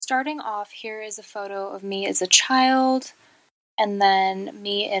starting off, here is a photo of me as a child, and then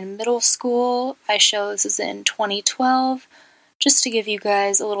me in middle school. I show this is in 2012, just to give you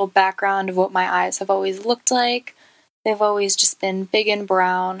guys a little background of what my eyes have always looked like. They've always just been big and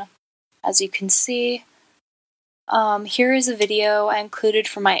brown, as you can see. Here is a video I included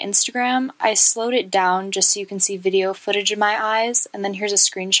for my Instagram. I slowed it down just so you can see video footage of my eyes, and then here's a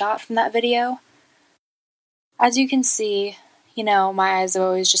screenshot from that video. As you can see, my eyes have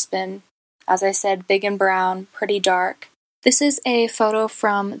always just been, as I said, big and brown, pretty dark. This is a photo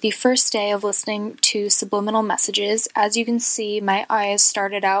from the first day of listening to Subliminal Messages. As you can see, my eyes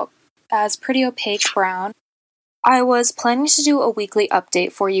started out as pretty opaque brown. I was planning to do a weekly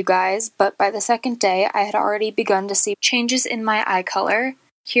update for you guys, but by the second day, I had already begun to see changes in my eye color.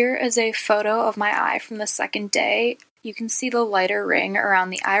 Here is a photo of my eye from the second day. You can see the lighter ring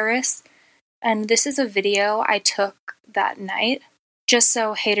around the iris, and this is a video I took that night, just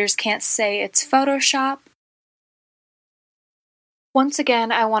so haters can't say it's Photoshop. Once again,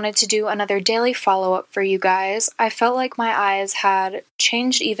 I wanted to do another daily follow-up for you guys. I felt like my eyes had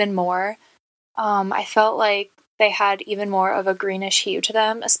changed even more. I felt like they had even more of a greenish hue to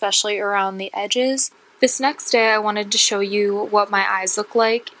them, especially around the edges. This next day, I wanted to show you what my eyes look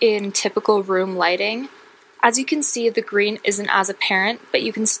like in typical room lighting. As you can see, the green isn't as apparent, but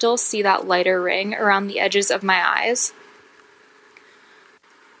you can still see that lighter ring around the edges of my eyes.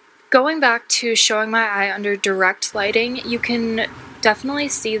 Going back to showing my eye under direct lighting, you can definitely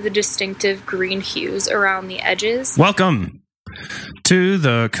see the distinctive green hues around the edges. Welcome to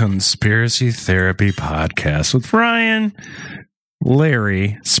the Conspiracy Therapy Podcast with Ryan,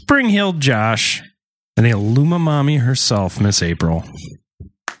 Larry, Spring-Heeled Josh, and the Illuma Mommy herself, Miss April.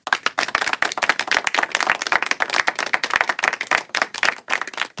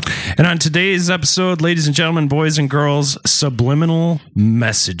 And on today's episode, ladies and gentlemen, boys and girls, Subliminal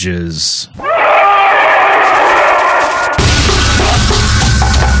Messages.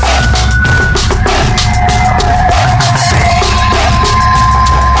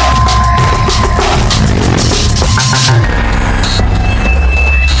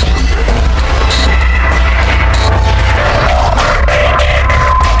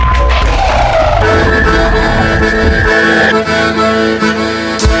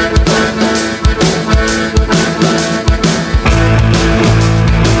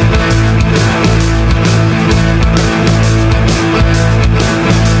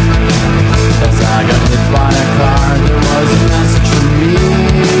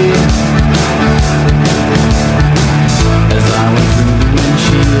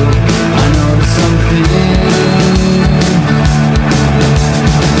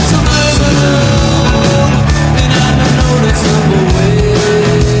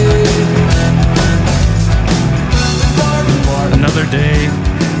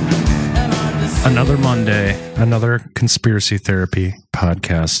 Another Conspiracy Therapy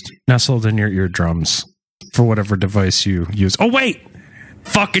Podcast nestled in your eardrums for whatever device you use. Oh, wait!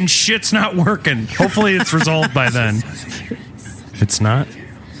 Fucking shit's not working. Hopefully it's resolved by then. If it's not,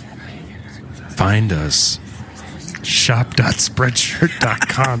 find us.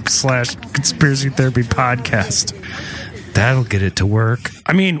 shop.spreadshirt.com/Conspiracy Therapy Podcast. That'll get it to work.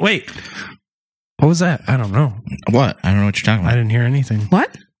 I mean, wait. What was that? I don't know. What? I don't know what you're talking about. I didn't hear anything.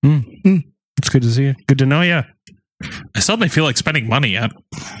 What? It's good to see you. Good to know you. I suddenly feel like spending money yet.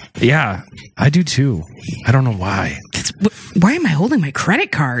 Yeah, I do too. I don't know why. Why am I holding my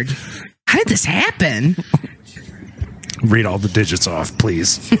credit card? How did this happen? Read all the digits off,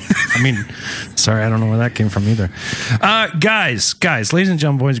 please. I mean, sorry, I don't know where that came from either. Guys, ladies and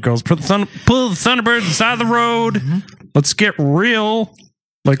gentlemen, boys and girls, pull the Thunderbirds aside of the road. Mm-hmm. Let's get real,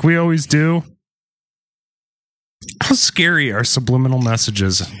 like we always do. How scary are subliminal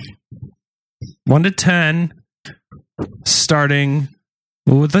messages? 1 to 10, starting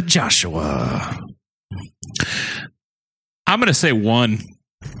with a Joshua. I'm going to say 1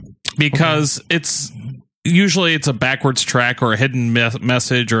 because it's usually a backwards track or a hidden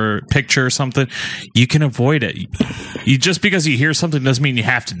message or picture or something. You can avoid it. Just because you hear something doesn't mean you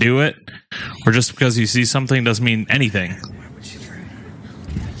have to do it, or just because you see something doesn't mean anything.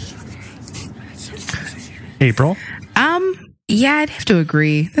 April? Yeah, I'd have to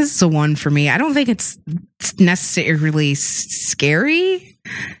agree. This is a 1 for me. I don't think it's necessarily scary.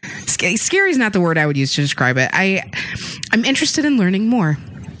 Scary is not the word I would use to describe it. I'm interested in learning more.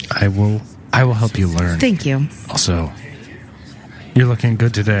 I will help you learn. Thank you. Also, you're looking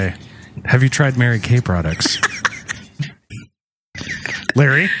good today. Have you tried Mary Kay products?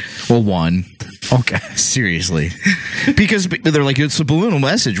 Larry? Well, 1. Okay. Seriously. Because they're like, it's a subliminal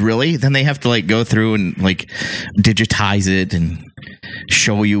message, really? Then they have to go through and digitize it and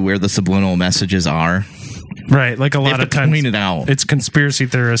show you where the subliminal messages are. Right, like a They have lot of to times point it out. it's conspiracy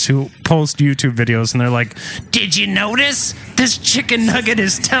theorists who post YouTube videos and they're like, "Did you notice this chicken nugget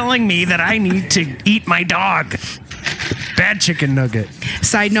is telling me that I need to eat my dog?" Bad chicken nugget.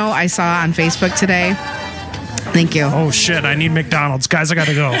 Side note, I saw on Facebook today. Thank you. Oh shit, I need McDonald's. Guys, I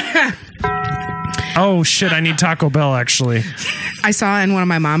gotta go. Oh shit, I need Taco Bell actually. I saw in one of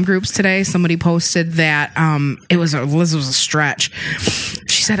my mom groups today, somebody posted that it was a stretch.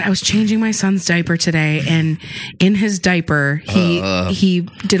 She said, I was changing my son's diaper today, and in his diaper, he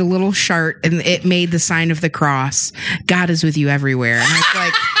did a little chart, and it made the sign of the cross. God is with you everywhere. And I was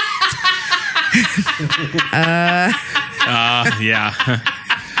like, Yeah.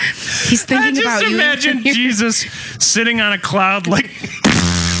 he's thinking about you. Imagine Jesus sitting on a cloud like,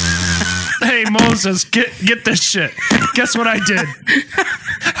 "Hey Moses, get this shit. Guess what I did?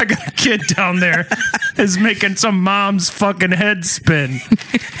 I got a kid down there is making some mom's fucking head spin."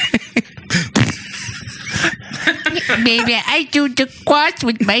 Maybe I do the cross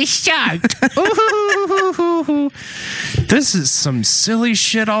with my shark. This is some silly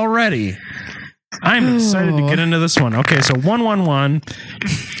shit already. I'm excited to get into this one. Okay, so 111.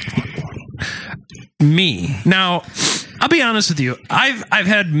 Me. Now, I'll be honest with you. I've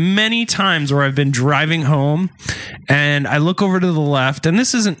had many times where I've been driving home and I look over to the left, and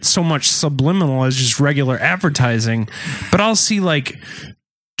this isn't so much subliminal as just regular advertising, but I'll see like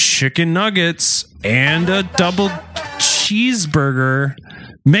chicken nuggets and a double cheeseburger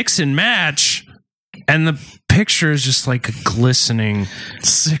mix and match, and the picture is just like a glistening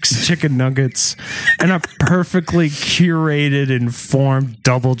 6 chicken nuggets and a perfectly curated and formed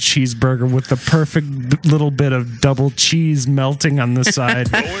double cheeseburger with the perfect little bit of double cheese melting on the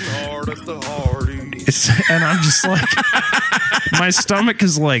side. Going hard at the Hardee's. And I'm just like, my stomach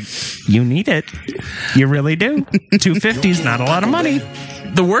is like, you need it. You really do. $2.50 is not a lot of money.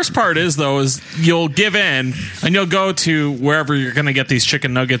 The worst part is, though, is you'll give in and you'll go to wherever you're going to get these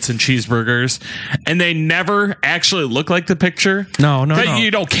chicken nuggets and cheeseburgers, and they never actually look like the picture. No. But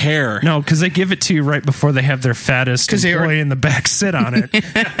you don't care. No, because they give it to you right before they have their fattest 'Cause they employee in the back sit on it.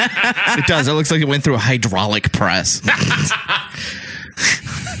 It does. It looks like it went through a hydraulic press.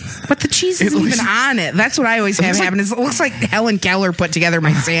 But the cheese isn't even on it. That's what I always have happen. It looks like Helen Keller put together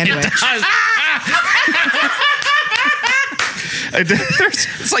my sandwich.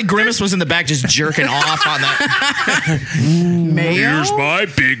 It's like Grimace was in the back just jerking off on that. Mayo? My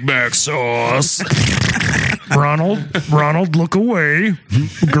Big Mac sauce. Ronald, look away.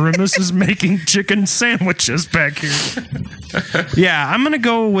 Grimace is making chicken sandwiches back here. Yeah, I'm going to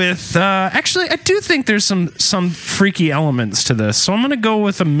go with... actually, I do think there's some freaky elements to this. So I'm going to go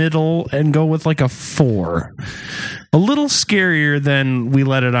with a middle and go with like a 4. A little scarier than we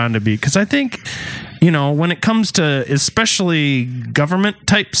let it on to be. Because I think... when it comes to especially government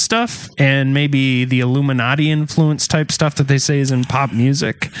type stuff and maybe the Illuminati influence type stuff that they say is in pop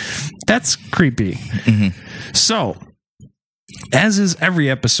music, that's creepy. Mm-hmm. So, as is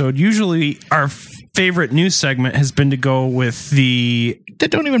every episode, usually our favorite news segment has been to go with the...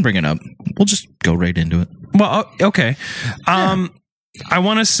 Don't even bring it up. We'll just go right into it. Well, okay. I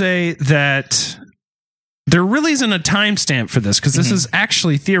want to say that... there really isn't a timestamp for this because this is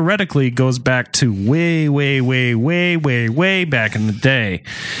actually theoretically goes back to way back in the day.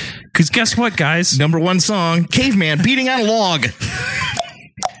 Because guess what, guys? Number 1 song, Caveman Beating on a Log.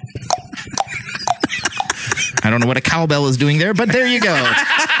 I don't know what a cowbell is doing there, but there you go.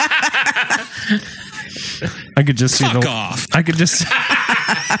 I could just see Fuck off. I can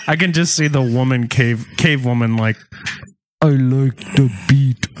just see the woman cave woman like, I like the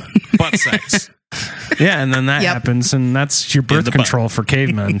beat. Butt sex. Yeah, and then that happens, and that's your birth the control for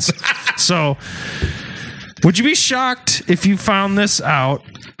cavemen. So, would you be shocked if you found this out?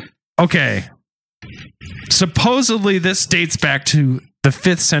 Okay. Supposedly, this dates back to the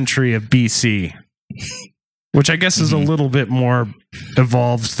 5th century of BC, which I guess is a little bit more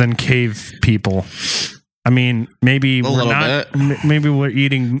evolved than cave people. I mean, maybe we're not. Maybe we're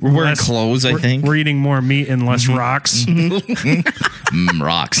eating. We're wearing clothes. I think we're eating more meat and less rocks.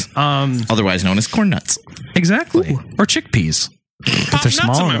 Rocks. Otherwise known as corn nuts. Exactly, or chickpeas. Pop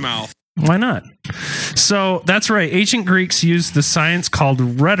nuts in my mouth. Why not? So that's right. Ancient Greeks used the science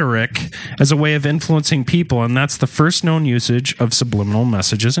called rhetoric as a way of influencing people, and that's the first known usage of subliminal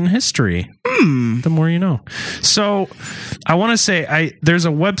messages in history. The more you know. So I want to say there's a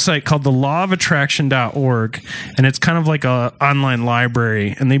website called thelawofattraction.org, and it's kind of like a online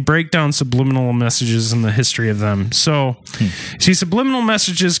library, and they break down subliminal messages and the history of them. So see, subliminal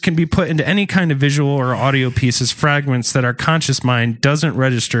messages can be put into any kind of visual or audio piece as fragments that our conscious mind doesn't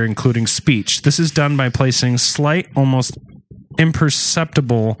register, including speech. This is done by placing slight, almost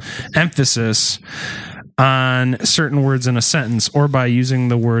imperceptible emphasis on certain words in a sentence, or by using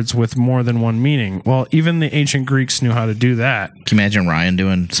the words with more than one meaning. Well, even the ancient Greeks knew how to do that. Can you imagine Ryan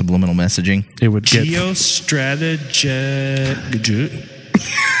doing subliminal messaging? It would get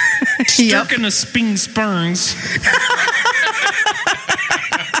Stirking a sping spurns.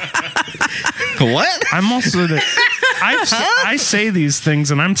 What? I'm also I say these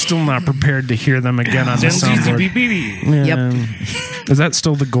things and I'm still not prepared to hear them again on the soundboard. Yeah. Is that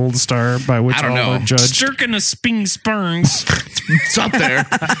still the gold star by which I don't all know. are judged? Stirking a sping spurns. It's up there.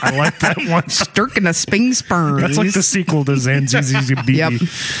 I like that one. Stirking a sping spurns. That's like the sequel to Zanzizi. Yep.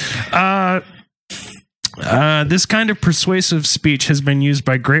 This kind of persuasive speech has been used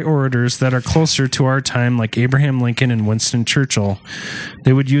by great orators that are closer to our time, like Abraham Lincoln and Winston Churchill.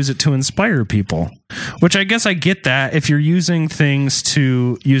 They would use it to inspire people, which I guess I get that if you're using things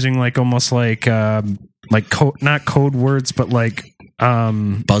to using like almost like not code words, but like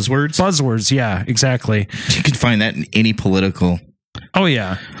Buzzwords? Buzzwords. Yeah, exactly. You can find that in any political. Oh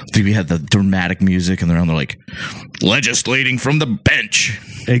yeah. We had the dramatic music and they're like legislating from the bench.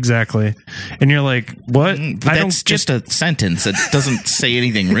 Exactly. And you're like, what? But that's just a sentence. It doesn't say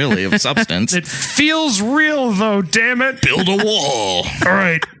anything really of substance. It feels real though, damn it. Build a wall. All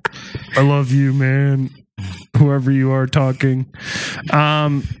right. I love you, man. Whoever you are talking.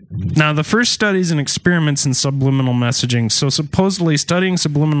 Now, the first studies and experiments in subliminal messaging, so supposedly studying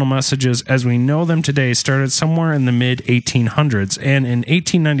subliminal messages as we know them today started somewhere in the mid-1800s. And in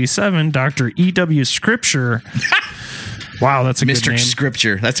 1897, Dr. E.W. Scripture... Wow, that's a good name. Mr.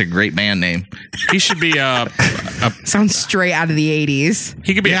 Scripture. That's a great band name. He should be Sounds straight out of the 80s.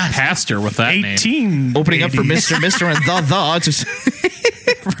 he could be a pastor with that name. 18. Opening up for Mr. and the. Just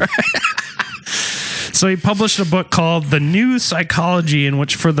So he published a book called The New Psychology, in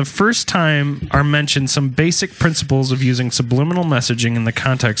which for the first time are mentioned some basic principles of using subliminal messaging in the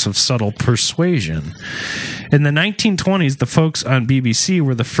context of subtle persuasion. In the 1920s, the folks on BBC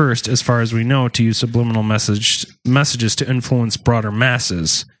were the first, as far as we know, to use subliminal messages to influence broader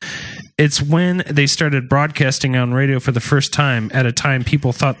masses. It's when they started broadcasting on radio for the first time, at a time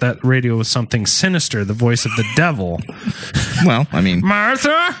people thought that radio was something sinister, the voice of the devil. well, I mean,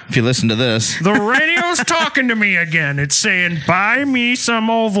 Martha, if you listen to this, the radio's talking to me again. It's saying, buy me some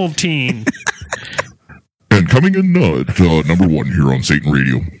Ovaltine. And coming in at number one here on Satan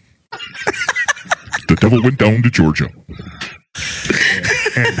Radio. The devil went down to Georgia.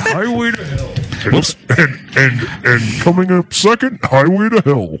 And Highway to Hell. Whoops. And coming up second, Highway to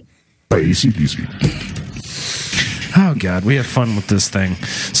Hell by AC/DC. Oh, God, we have fun with this thing.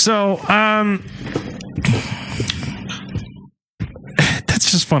 So,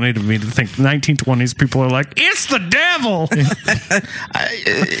 that's just funny to me to think 1920s people are like, it's the devil.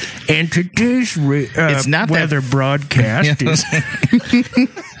 And today's it's not weather broadcast is...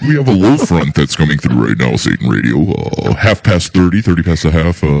 We have a low front that's coming through right now, Satan Radio. 30 past the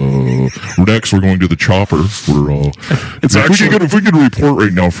half. Next, we're going to the chopper. If we could report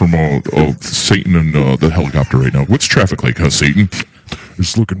right now from Satan and the helicopter right now. What's traffic like, Satan?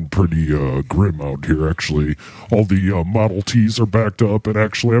 It's looking pretty grim out here, actually. All the Model Ts are backed up, and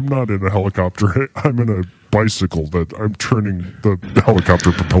actually, I'm not in a helicopter. I'm in a bicycle that I'm turning the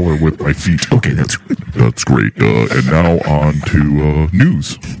helicopter propeller with my feet. Okay, that's great. And now on to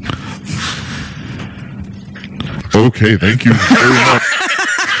news. Okay, thank you very much.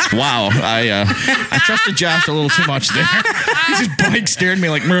 wow, I trusted Josh a little too much there. His bike stared at me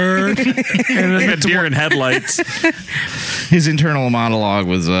like, and then the deer in headlights. His internal monologue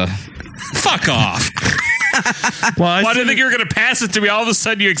was, fuck off. Well, I didn't think you were going to pass it to me. All of a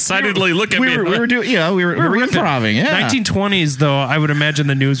sudden, you excitedly look at me. We were improving. Yeah. 1920s, though, I would imagine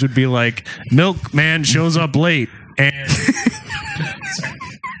the news would be like, milkman shows up late. And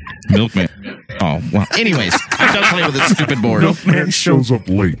Milkman. Oh, well. Anyways, I'm done playing with this stupid board. Milkman shows up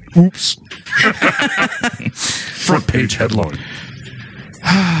late. Oops. Front page headline.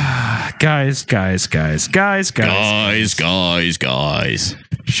 Guys.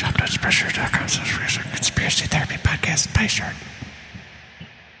 ShopNotesPressure.com/conspiracy therapy podcast. Buy shirt.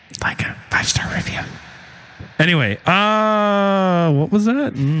 Like a 5-star review. Anyway, what was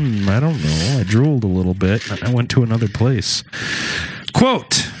that? I don't know. I drooled a little bit. I went to another place.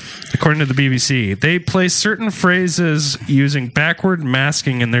 Quote, according to the BBC, they play certain phrases using backward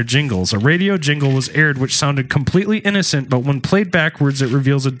masking in their jingles. A radio jingle was aired which sounded completely innocent, but when played backwards, it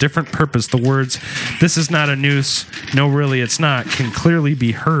reveals a different purpose. The words, "This is not a noose, no really it's not," can clearly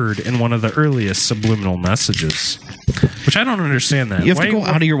be heard in one of the earliest subliminal messages. Which I don't understand that. You have to go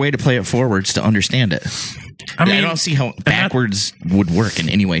out of your way to play it forwards to understand it. I mean, I don't see how backwards would work in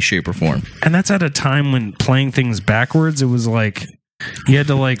any way, shape, or form. and that's at a time when playing things backwards, it was like you had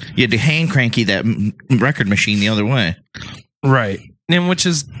to You had to hand cranky that record machine the other way. right, and which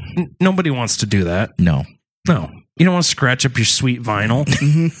is nobody wants to do that. No. No, you don't want to scratch up your sweet vinyl.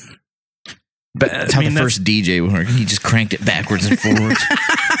 But, That's how the first DJ would work. He just cranked it backwards and forwards.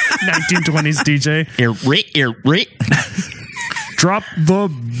 1920s DJ. Rick. Drop the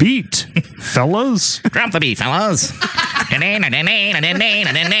beat, fellas. Drop the beat, fellas.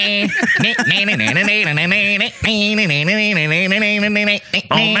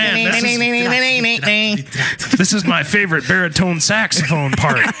 Oh man, this is my favorite baritone saxophone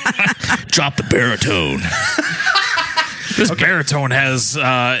part. Drop the baritone. This baritone has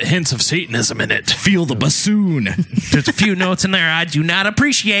hints of Satanism in it. Feel the bassoon. There's a few notes in there I do not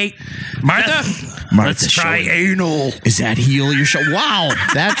appreciate. Martha, let's try anal. Is that heel your show? Wow,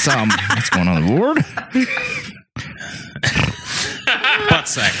 that's what's going on the board. Butt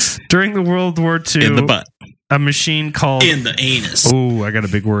sex. During the World War II, In the butt. a machine called... In the anus. Oh, I got a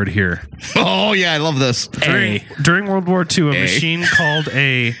big word here. Oh yeah, I love this. During World War II, a machine called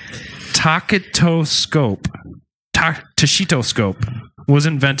a Tachitoscope was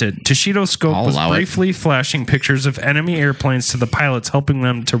invented. Tachitoscope was briefly flashing pictures of enemy airplanes to the pilots, helping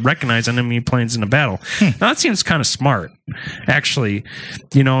them to recognize enemy planes in a battle. Now that seems kind of smart, actually.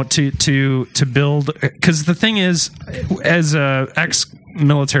 You know, to build, because the thing is, as a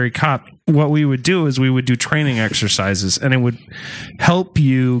ex-military cop, what we would do is we would do training exercises, and it would help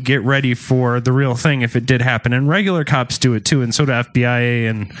you get ready for the real thing if it did happen. And regular cops do it too, and so do FBI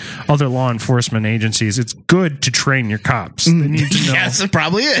and other law enforcement agencies. It's good to train your cops. They need to know. Yes, it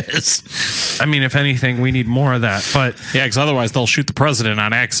probably is. I mean, if anything, we need more of that. But Yeah, because otherwise they'll shoot the president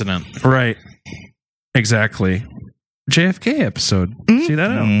on accident. right, exactly. JFK episode. See that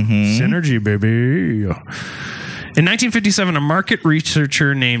out? Synergy, baby. In 1957, a market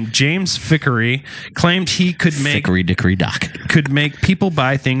researcher named James Vickery claimed he could make Hickory dickory dock. people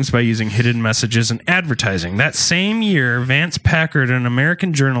buy things by using hidden messages and advertising. That same year, Vance Packard, an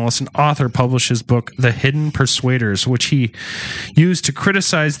American journalist and author, published his book, The Hidden Persuaders, which he used to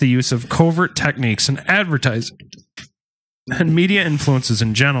criticize the use of covert techniques in advertising and media influences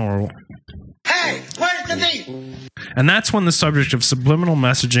in general. Hey, where's the beef? And that's when the subject of subliminal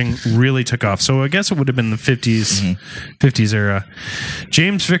messaging really took off. So I guess it would have been the 50s era.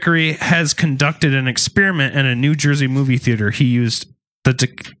 James Vickery has conducted an experiment in a New Jersey movie theater. He used the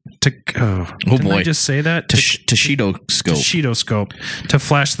didn't I just say that? Tachitoscope to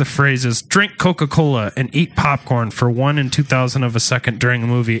flash the phrases "drink Coca-Cola" and "eat popcorn" for 1 and 2,000 of a second during a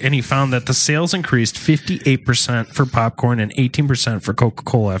movie, and he found that the sales increased 58% for popcorn and 18% for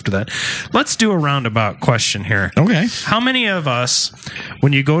Coca-Cola after that. Let's do a roundabout question here. Okay. How many of us,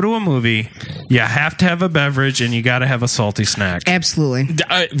 when you go to a movie, you have to have a beverage and you got to have a salty snack? Absolutely.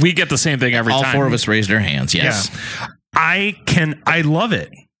 We get the same thing every All time. 4 of us raised our hands. Yes. Yeah. I love it.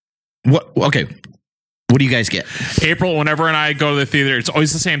 What? Okay. What do you guys get? April, whenever and I go to the theater, it's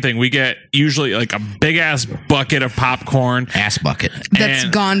always the same thing. We get usually like a big ass bucket of popcorn. Ass bucket. That's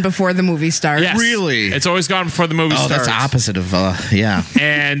gone before the movie starts. Yes. Really? It's always gone before the movie Oh, starts. that's opposite of yeah.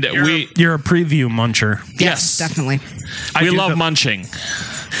 And You're a preview muncher. yes, Definitely. we love munching.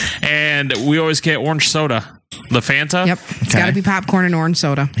 And we always get orange soda. The Fanta? Yep. It's got to be popcorn and orange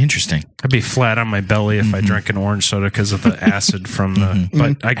soda. Interesting. I'd be flat on my belly if I drank an orange soda because of the acid from the.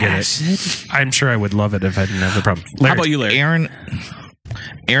 But I get it. I'm sure I would love it if I didn't have the problem. How about you, Larry?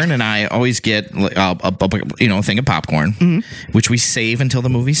 Aaron and I always get a thing of popcorn, which we save until the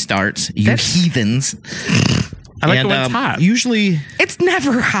movie starts. You heathens. I like it when it's hot. Usually, It's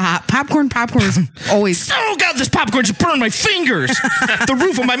never hot. Popcorn is always. oh god, this popcorn just burned my fingers. The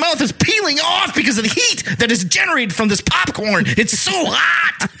roof of my mouth is peeling off because of the heat that is generated from this popcorn. It's so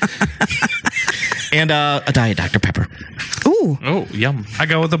hot. And a Diet Dr. Pepper. Ooh. Oh, yum. I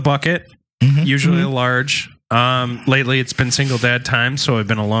go with a bucket, usually a large. Lately, it's been single dad time, so I've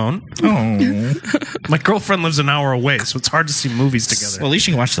been alone. Oh. My girlfriend lives an hour away, so it's hard to see movies together. Well, at least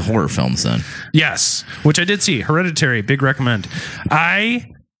you can watch the horror films then. Yes, which I did see. Hereditary, big recommend. I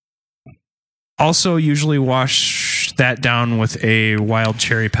also usually wash that down with a wild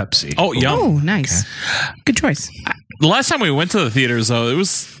cherry Pepsi. Oh, yum. Oh, nice. Good choice. The last time we went to the theaters, though, it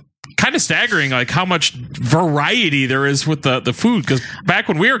was kind of staggering, like how much variety there is with the food. Because back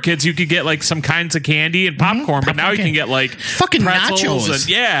when we were kids, you could get like some kinds of candy and popcorn, but now you can get like fucking pretzels nachos. And,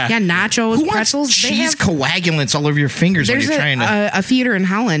 yeah, Yeah, nachos, Who pretzels. wants They cheese have- coagulants all over your fingers when There's you're trying to... a theater in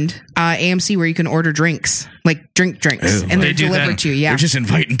Holland AMC where you can order drinks, like drinks, and They they're do delivered that. to you. Yeah. You're just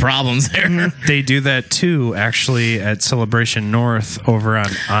inviting problems there. They do that too, actually, at Celebration North over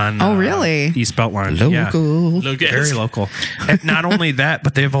on Oh, really? East Beltline. Local. Yeah. Look at Very local. And not only that,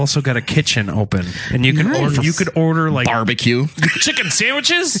 but they've also got a kitchen open, and you can order. You could order like Barbecue. chicken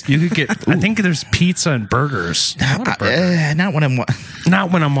sandwiches. you could get. I think there's pizza and burgers. Not when I'm.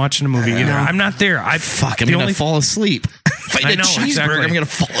 Not when I'm watching a movie either. I'm not there. I'm Fuck, I'm going to fall asleep. If I I eat a know, cheeseburger, exactly. I'm going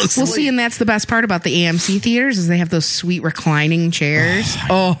to fall asleep. Well, see, and that's the best part about the AMC theaters is they have those sweet reclining chairs.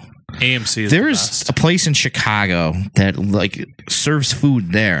 Oh, AMC is There's a place in Chicago that like serves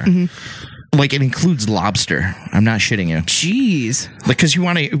food there. Like it includes lobster. I'm not shitting you. jeez. Like because you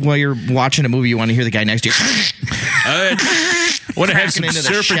want to while you're watching a movie, you want to hear the guy next to you want to have some into the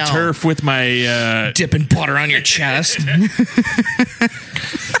surf and shell. turf with my dipping butter on your chest.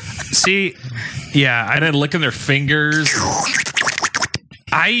 see. Yeah, and then licking their fingers.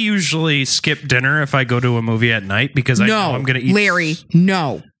 I usually skip dinner if I go to a movie at night because I know No, I'm going to eat. Larry,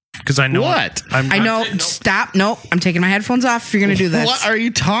 no. Because I know What? I'm, I know. Stop. Nope. I'm taking my headphones off if you're going to do this. What are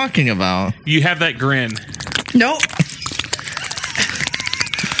you talking about? You have that grin. Nope.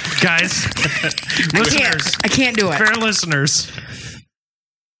 guys, listeners, I can't do it. fair listeners.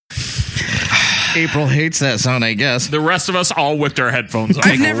 April hates that sound, I guess. The rest of us all whipped our headphones off.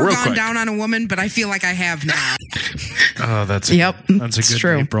 I've never real gone quick. down on a woman, but I feel like I have now. Oh, that's Yep, That's a it's good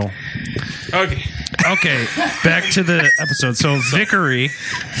true. April. Okay. Okay, back to the episode. So Vickery,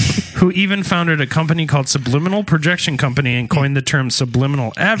 who even founded a company called Subliminal Projection Company and coined the term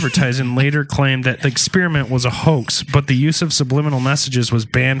subliminal advertising, later claimed that the experiment was a hoax, but the use of subliminal messages was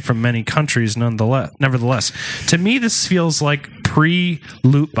banned from many countries nevertheless. To me, this feels like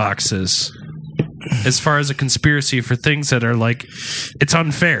pre-loot boxes as far as a conspiracy for things that are like, it's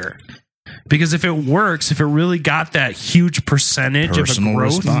unfair. Because if it works, if it really got that huge percentage of a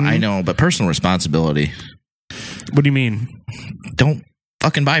growth, I know, but personal responsibility. what do you mean? Don't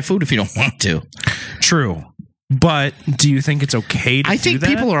fucking buy food if you don't want to. True. But do you think it's okay to I do think that?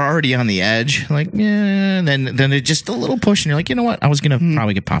 people are already on the edge. Like, yeah, and then it's just a little push, and you're like, you know what? I was gonna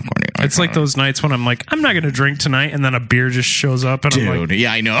probably get popcorn. It's like those nights when I'm like, I'm not going to drink tonight, and then a beer just shows up, and I'm like, dude.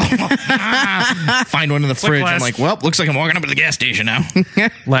 Yeah, I know. Find one in the fridge. I'm last- like, well, looks like I'm walking up to the gas station now.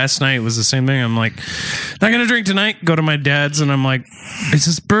 last night was the same thing. I'm like, not going to drink tonight. Go to my dad's, and I'm like, it's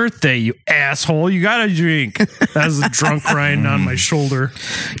his birthday, you asshole. You got to drink. As a drunk riding on my shoulder.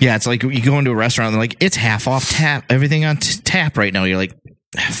 Yeah, it's like you go into a restaurant and they're like, it's half off tap. Everything on tap right now. You're like,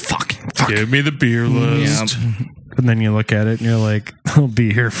 fuck. Give me the beer list. Yeah. And then you look at it, and you're like, I'll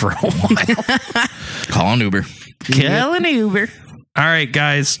be here for a while. Call an Uber. Call an Uber. All right,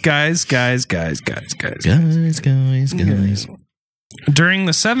 guys. Guys. During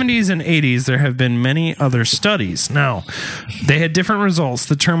the 70s and 80s, there have been many other studies. Now, they had different results.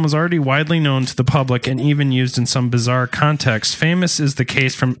 The term was already widely known to the public and even used in some bizarre contexts. Famous is the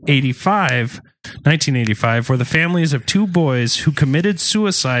case from 1985, where the families of two boys who committed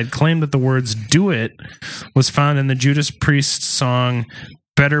suicide claimed that the words "do it" was found in the Judas Priest song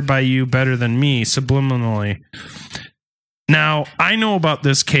 "Better by You, Better Than Me" subliminally. Now, I know about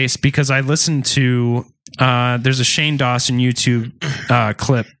this case because I listened to there's a Shane Dawson YouTube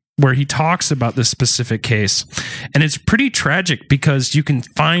clip where he talks about this specific case. And it's pretty tragic because you can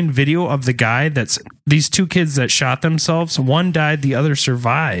find video of the guy these two kids that shot themselves. One died, the other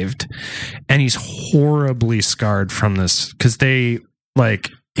survived. And he's horribly scarred from this because he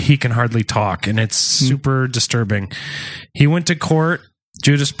can hardly talk, and it's super disturbing. He went to court.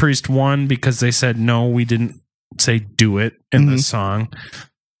 Judas Priest won because they said, no, we didn't say "do it" in this song.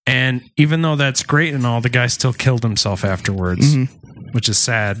 And even though that's great and all, the guy still killed himself afterwards, which is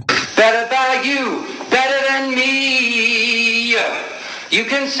sad. Better by you, better than me. You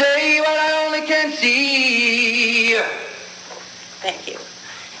can say what I only can see. Thank you.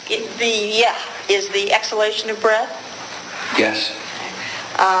 Is the exhalation of breath? Yes,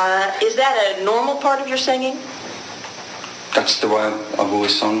 Is that a normal part of your singing? that's the way I've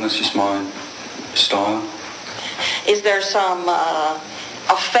always sung. That's just my style. Is there some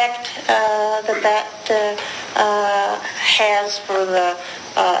effect that has for the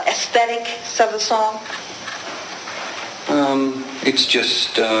aesthetics of the song? It's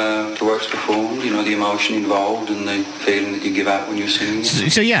just the way it's performed, the emotion involved and the feeling that you give out when you're singing.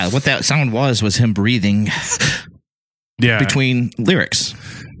 So yeah, what that sound was him breathing Yeah. between lyrics.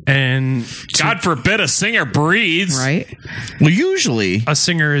 And God forbid a singer breathes. Right? Well, usually, a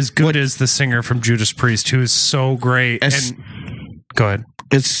singer as good as the singer from Judas Priest, who is so great. As- Go ahead.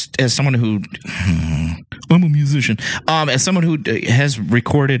 it's as someone who I'm a musician. As someone who has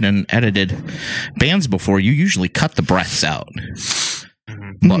recorded and edited bands before, you usually cut the breaths out.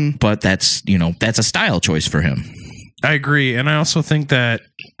 But that's a style choice for him. I agree, and I also think that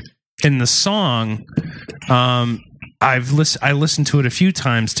in the song, I listened to it a few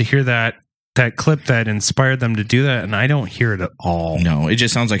times to hear that clip that inspired them to do that, and I don't hear it at all. No, it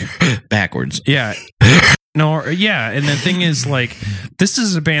just sounds like backwards. Yeah. No, yeah, and the thing is, like, this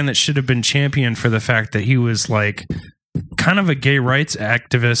is a band that should have been championed for the fact that he was, like, kind of a gay rights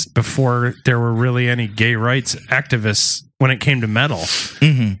activist before there were really any gay rights activists when it came to metal.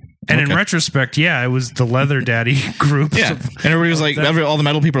 Mm-hmm. And in retrospect, yeah, it was the Leather Daddy group. Yeah, and everybody was like, all the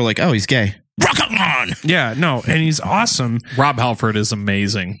metal people are like, oh, he's gay. Rock on! Yeah, no, and he's awesome. Rob Halford is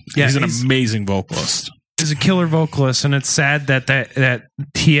amazing. Yeah, he's an amazing vocalist. He's a killer vocalist, and it's sad that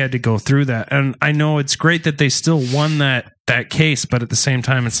he had to go through that. And I know it's great that they still won that case, but at the same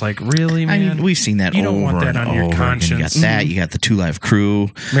time, it's like, really, man? I mean, we've seen that. You don't want that and on your over conscience. Again. You got that. You got the 2 Live Crew.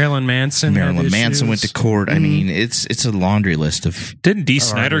 Marilyn Manson went to court. I mean, it's a laundry list of. Didn't Dee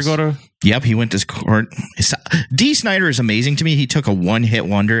Snider go to? Yep, he went to court. Dee Snider is amazing to me. He took a one-hit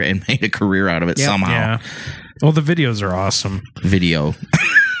wonder and made a career out of it somehow. Yeah. Well, the videos are awesome. Video.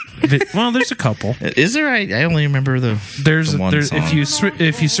 Well, there's a couple. Is there? I only remember the one song.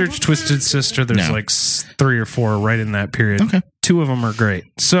 If you search Twisted Sister, there's like 3 or 4 right in that period. Okay, 2 of them are great.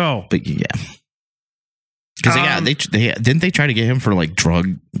 So, but yeah, because they didn't they try to get him for like drug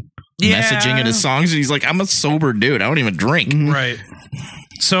messaging in his songs, and he's like, I'm a sober dude. I don't even drink. Right.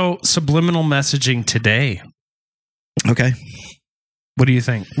 So subliminal messaging today. Okay. What do you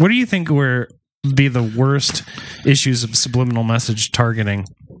think? What do you think would be the worst issues of subliminal message targeting?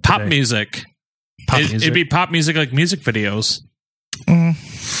 Pop music. It'd be pop music, like music videos.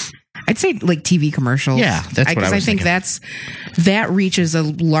 I'd say like TV commercials. Yeah, that's what I was think thinking. that reaches a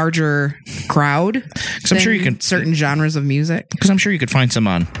larger crowd. Because I'm sure you can certain genres of music. Because I'm sure you could find some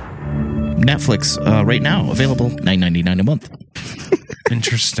on Netflix right now, available $9.99 a month.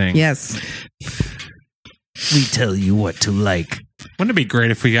 Interesting. Yes. We tell you what to like. Wouldn't it be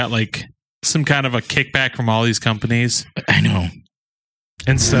great if we got like some kind of a kickback from all these companies? I know.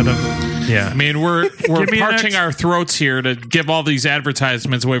 Instead of, I mean, we're parching our throats here to give all these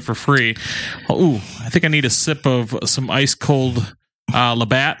advertisements away for free. Ooh, I think I need a sip of some ice cold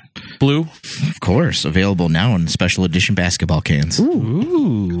Labatt Blue. Of course, available now in special edition basketball cans.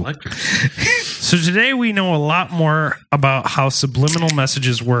 Ooh. So today we know a lot more about how subliminal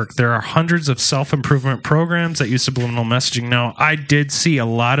messages work. There are hundreds of self-improvement programs that use subliminal messaging. Now, I did see a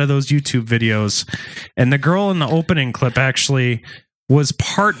lot of those YouTube videos, and the girl in the opening clip actually was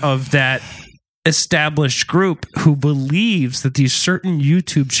part of that established group who believes that these certain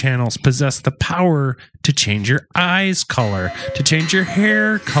YouTube channels possess the power to change your eyes color, to change your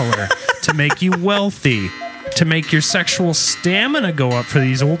hair color, to make you wealthy, to make your sexual stamina go up for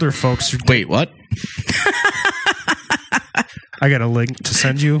these older folks. Wait, what? I got a link to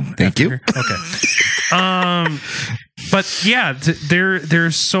send you. Thank you. Okay. But yeah,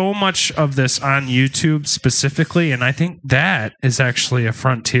 there's so much of this on YouTube specifically, and I think that is actually a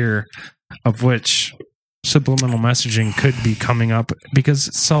frontier of which subliminal messaging could be coming up because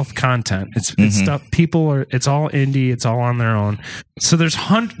it's self-content. It's stuff it's all indie, it's all on their own. So there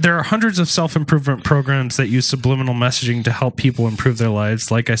are hundreds of self-improvement programs that use subliminal messaging to help people improve their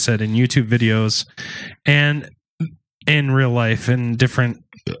lives, like I said, in YouTube videos and in real life in different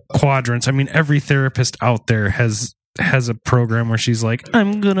quadrants. I mean, every therapist out there has a program where she's like,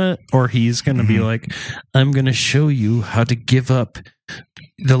 he's gonna be like, I'm gonna show you how to give up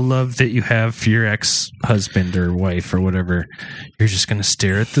the love that you have for your ex-husband or wife or whatever. You're just gonna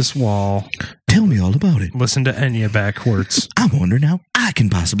stare at this wall. Tell me all about it. Listen to Enya backwards. I'm wondering how I can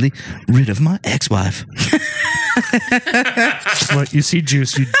possibly rid of my ex-wife. Well, you see,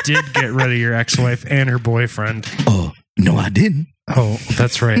 Juice, you did get rid of your ex-wife and her boyfriend. Oh, no, I didn't. Oh,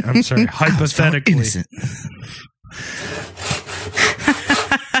 that's right. I'm sorry. Hypothetically. Innocent.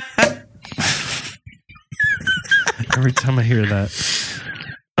 Every time I hear that.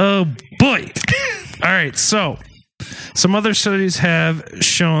 Oh, boy. All right. So, some other studies have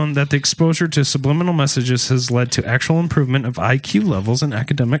shown that the exposure to subliminal messages has led to actual improvement of IQ levels and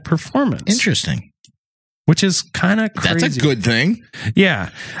academic performance. Interesting. Which is kind of crazy. That's a good thing. Yeah.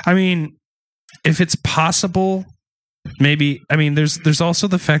 I mean, if it's possible, maybe. I mean, there's also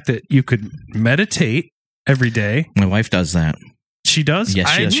the fact that you could meditate every day. My wife does that. She does? Yes,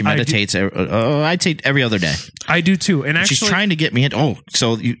 she does. She meditates. I'd say every other day. I do too. And actually, she's trying to get me in.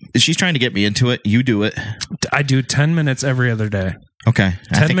 She's trying to get me into it. You do it. I do 10 minutes every other day. Okay.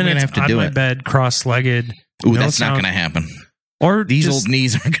 10 minutes on my bed, cross-legged. Ooh, that's not going to happen. Or these old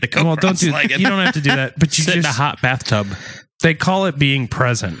knees aren't going to go cross-legged. You don't have to do that. But you sit in a hot bathtub. They call it being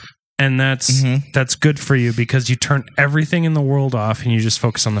present. And that's good for you because you turn everything in the world off and you just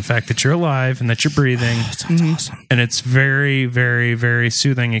focus on the fact that you're alive and that you're breathing. That sounds awesome. And it's very, very, very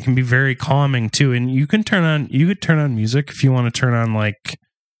soothing. It can be very calming too. And you could turn on music if you want to turn on like,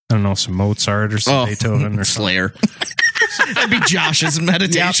 I don't know, some Mozart or some Beethoven or Slayer. That'd be Josh's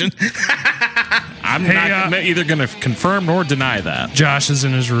meditation. I'm not either going to confirm nor deny that. Josh is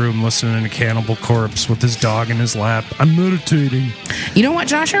in his room listening to Cannibal Corpse with his dog in his lap. I'm meditating. You know what?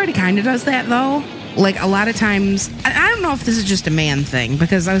 Josh already kind of does that, though. Like, a lot of times, I don't know if this is just a man thing,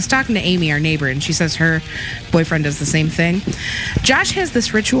 because I was talking to Amy, our neighbor, and she says her boyfriend does the same thing. Josh has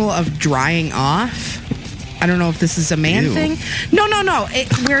this ritual of drying off. I don't know if this is a man thing. No.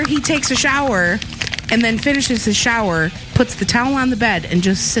 Where he takes a shower and then finishes his shower, puts the towel on the bed, and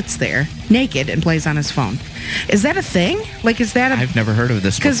just sits there naked and plays on his phone. Is that a thing? Like, is that I've never heard of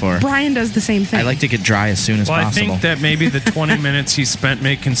this before. Because Brian does the same thing. I like to get dry as soon as possible. I think that maybe the 20 minutes he spent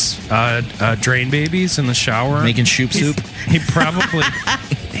making drain babies in the shower, making soup, he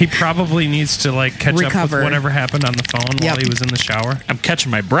probably needs to like catch up with whatever happened on the phone while he was in the shower. I'm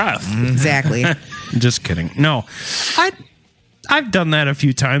catching my breath. Exactly. Just kidding. No, I've done that a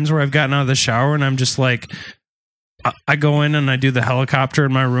few times where I've gotten out of the shower and I'm just like, I go in and I do the helicopter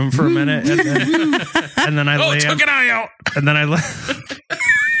in my room for a minute, and then I lay took an eye out, and then I lay.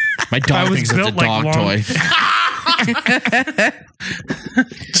 My dog thinks it's a dog toy.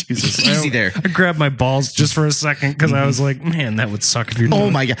 Jesus, Easy there. I grabbed my balls just for a second because I was like, man, that would suck if you're. Oh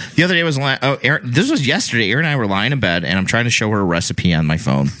my god! The other day this was yesterday. Erin and I were lying in bed, and I'm trying to show her a recipe on my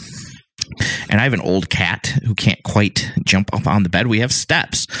phone. And I have an old cat who can't quite jump up on the bed. We have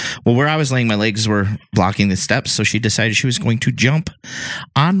steps. Well, where I was laying, my legs were blocking the steps, so she decided she was going to jump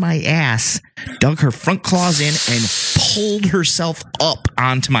on my ass, dug her front claws in, and pulled herself up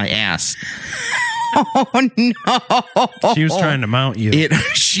onto my ass. Oh, no. She was trying to mount you.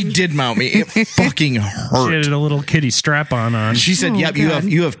 She did mount me. It fucking hurt. She had a little kitty strap on. She said, yep,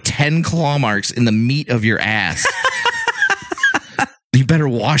 you have 10 claw marks in the meat of your ass. You better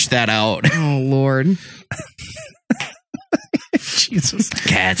wash that out. Oh, Lord. Jesus.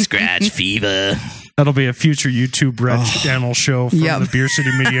 Cat scratch fever. That'll be a future YouTube Red Channel show from the Beer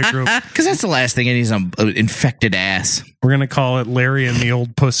City Media Group. Because that's the last thing it needs, an infected ass. We're going to call it Larry and the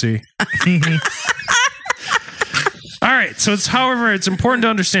Old Pussy. All right. So however, it's important to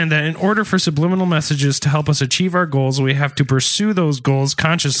understand that in order for subliminal messages to help us achieve our goals, we have to pursue those goals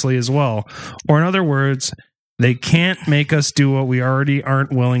consciously as well. Or in other words, they can't make us do what we already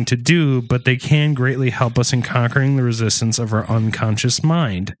aren't willing to do, but they can greatly help us in conquering the resistance of our unconscious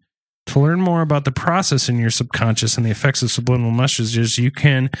mind. To learn more about the process in your subconscious and the effects of subliminal messages, you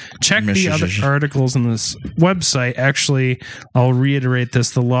can check the other articles in this website. Actually, I'll reiterate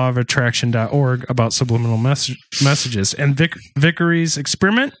this, thelawofattraction.org, about subliminal messages. And Vickery's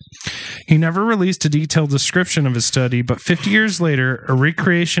experiment, he never released a detailed description of his study, but 50 years later, a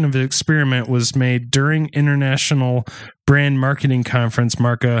recreation of the experiment was made during International Brand Marketing Conference,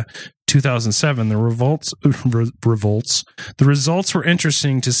 Marca 2007. The results were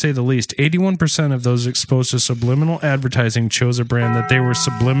interesting to say the least. 81% of those exposed to subliminal advertising chose a brand that they were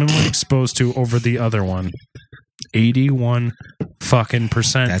subliminally exposed to over the other one. 81 fucking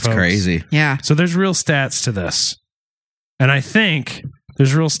percent. That's folks. crazy. Yeah. So there's real stats to this. And I think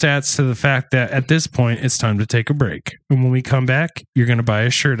there's real stats to the fact that at this point, it's time to take a break. And when we come back, you're going to buy a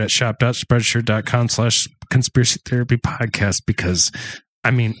shirt at shop.spreadshirt.com/conspiracy therapy podcast because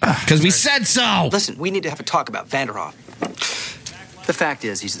because we said so. Listen, we need to have a talk about Vanderhoff. The fact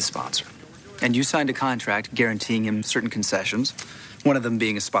is, he's the sponsor. And you signed a contract guaranteeing him certain concessions, one of them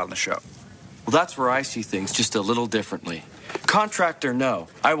being a spot on the show. Well, that's where I see things just a little differently. Contract or no,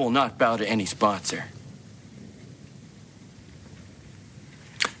 I will not bow to any sponsor.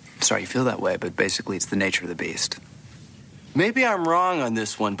 I'm sorry you feel that way, but basically it's the nature of the beast. Maybe I'm wrong on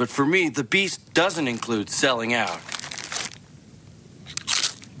this one, but for me, the beast doesn't include selling out.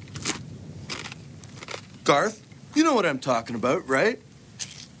 Garth, you know what I'm talking about, right?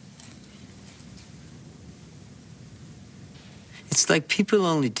 It's like people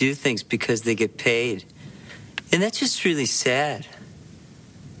only do things because they get paid. And that's just really sad.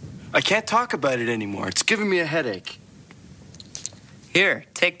 I can't talk about it anymore. It's giving me a headache. Here,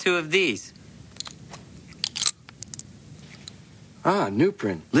 take 2 of these. New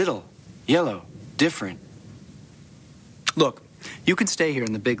print. Little, yellow, different. Look, you can stay here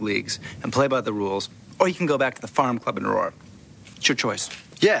in the big leagues and play by the rules, or you can go back to the farm club in Aurora. It's your choice.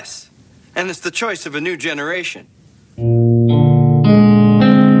 Yes, and it's the choice of a new generation.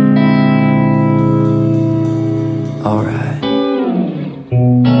 All right.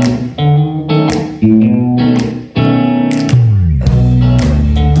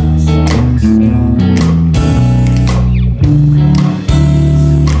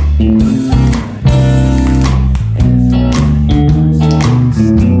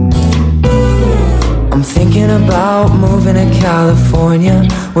 thinking about moving to California,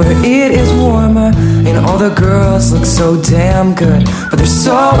 where it is warmer and all the girls look so damn good, but they're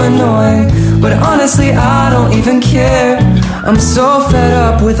so annoying. But honestly, I don't even care. I'm so fed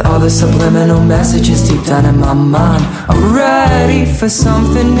up with all the subliminal messages deep down in my mind. I'm ready for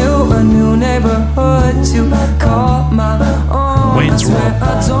something new, a new neighborhood to call my own. Wayne's World.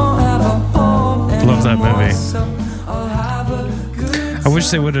 I don't have a home Love that anymore, movie. so I'll have a good I wish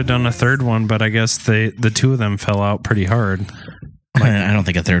they would have done a third one, but I guess the two of them fell out pretty hard. I don't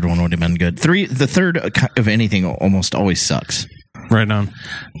think a third one would have been good. The third of anything almost always sucks. Right on.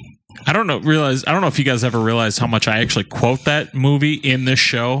 I don't know if you guys ever realized how much I actually quote that movie in this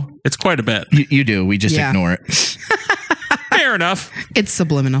show. It's quite a bit. You do. We just Yeah. ignore it. Fair enough. It's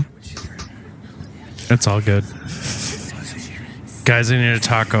subliminal. It's all good. Guys, I need a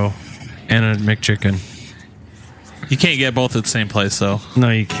taco and a McChicken. You can't get both at the same place, though. No,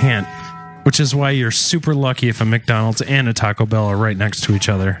 you can't. Which is why you're super lucky if a McDonald's and a Taco Bell are right next to each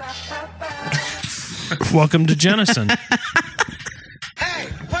other. Welcome to Jennison.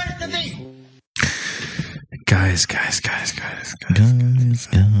 Guys.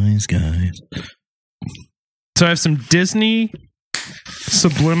 So I have some Disney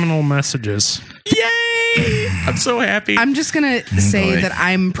subliminal messages. Yay! I'm so happy. I'm just going to say that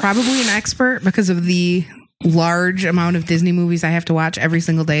I'm probably an expert because of the large amount of Disney movies I have to watch every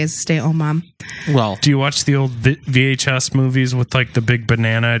single day as a stay-at-home mom. Well, do you watch the old VHS movies with like the big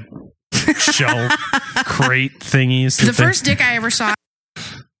banana shell crate thingies? The first dick I ever saw,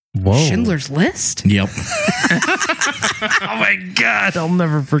 Whoa. Schindler's List. Yep. Oh my God. I'll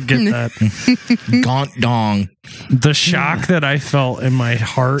never forget that. Gaunt dong. The shock that I felt in my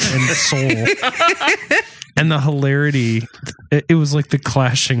heart and soul. And the hilarity, it was like the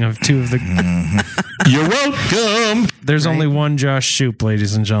clashing of two of the... You're welcome. There's only one Josh Shoup,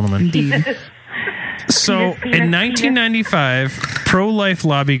 ladies and gentlemen. Indeed. So, in 1995, pro-life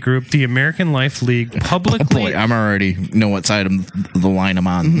lobby group, the American Life League, publicly... Boy, I'm already know what side of the line I'm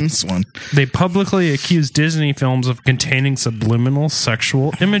on this one. They publicly accused Disney films of containing subliminal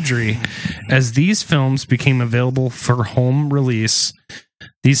sexual imagery. As these films became available for home release,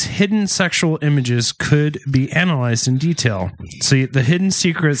 these hidden sexual images could be analyzed in detail. So the hidden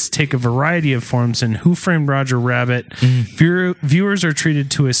secrets take a variety of forms. In Who Framed Roger Rabbit, viewers are treated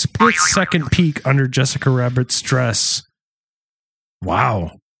to a split-second peek under Jessica Rabbit's dress.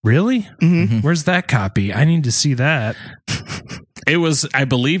 Wow. Really? Mm-hmm. Where's that copy? I need to see that. It was, I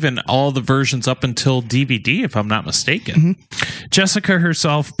believe, in all the versions up until DVD, if I'm not mistaken. Jessica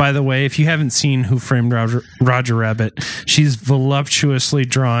herself, by the way, if you haven't seen Who Framed Roger Rabbit, she's voluptuously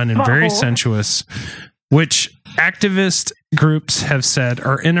drawn and very sensuous, which activist groups have said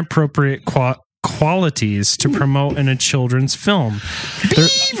are inappropriate qualities to promote in a children's film.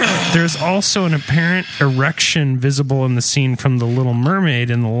 There's also an apparent erection visible in the scene from The Little Mermaid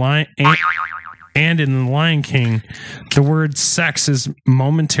and and in The Lion King. The word sex is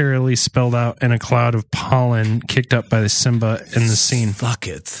momentarily spelled out in a cloud of pollen kicked up by the Simba in the scene. Fuck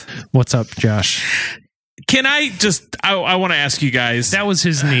it. What's up, Josh? Can I just, I want to ask you guys. That was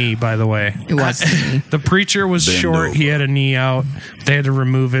his knee, by the way. It was. The preacher was Bend short. over. He had a knee out. They had to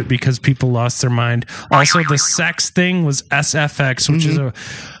remove it because people lost their mind. Also, the sex thing was SFX,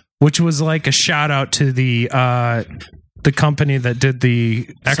 which was like a shout out to the company that did the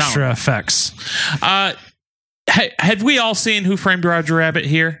extra Sound. effects. Had we all seen Who Framed Roger Rabbit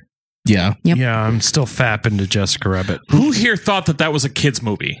here? Yeah. Yep. Yeah, I'm still fapping to Jessica Rabbit. Who here thought that was a kid's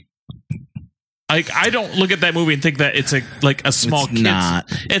movie? Like, I don't look at that movie and think that it's a small It's kid's. not.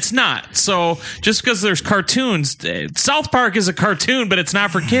 It's not. So just because there's cartoons, South Park is a cartoon, but it's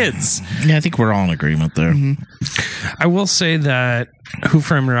not for kids. Yeah, I think we're all in agreement there. I will say that Who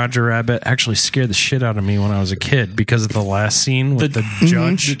Framed Roger Rabbit actually scared the shit out of me when I was a kid because of the last scene with the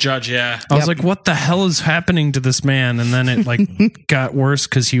judge. The judge, yeah. I was like, what the hell is happening to this man? And then it like got worse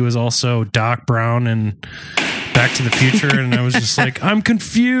because he was also Doc Brown and Back to the Future. And I was just like, I'm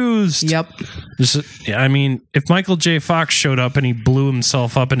confused. Yep. I mean, if Michael J. Fox showed up and he blew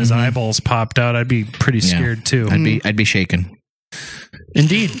himself up and his eyeballs popped out, I'd be pretty scared too. I'd be shaken.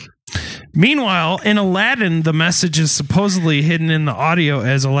 Indeed. Meanwhile, in Aladdin, the message is supposedly hidden in the audio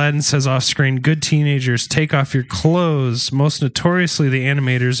as Aladdin says off screen, "Good teenagers, take off your clothes." Most notoriously, the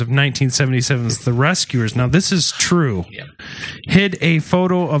animators of 1977's The Rescuers. Now, this is true. Yep. Hid a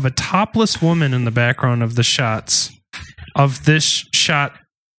photo of a topless woman in the background of the shots. Of this shot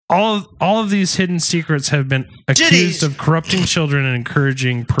all of these hidden secrets have been accused of corrupting children and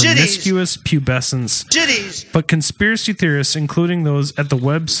encouraging promiscuous pubescence. But conspiracy theorists, including those at the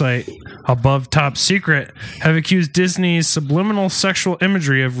website Above Top Secret, have accused Disney's subliminal sexual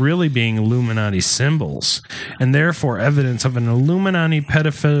imagery of really being Illuminati symbols, and therefore evidence of an Illuminati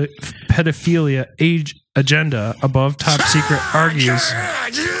pedophilia agenda. Above Top Secret argues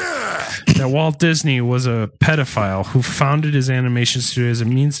that Walt Disney was a pedophile who founded his animation studio as a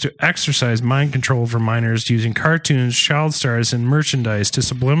means to exercise mind control over minors using cartoons, child stars, and merchandise to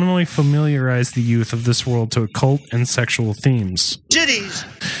subliminally familiarize the youth of this world to occult and sexual themes.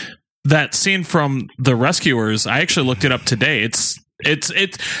 That scene from The Rescuers, I actually looked it up today. It's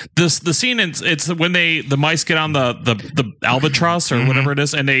the scene. It's when the mice get on the albatross or whatever it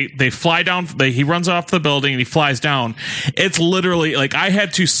is, and they fly down. He runs off the building and he flies down. It's literally like I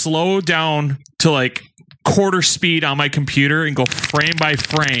had to slow down to like quarter speed on my computer and go frame by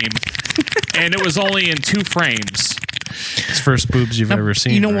frame, and it was only in 2 frames. It's first boobs you've ever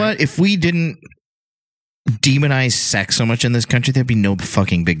seen. You know what? If we didn't demonize sex so much in this country, that'd be no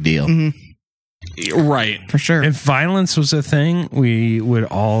fucking big deal. Right, for sure. If violence was a thing, we would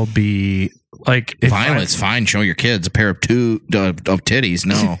all be like, violence. Fine, show your kids a pair of titties.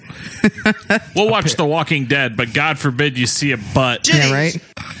 No, we'll watch The Walking Dead, but God forbid you see a butt. Yeah, right.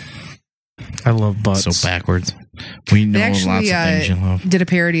 I love butts. So backwards. We know they actually, lots of things you love. Did a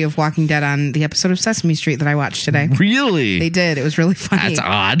parody of Walking Dead on the episode of Sesame Street that I watched today. Really? They did. It was really funny. That's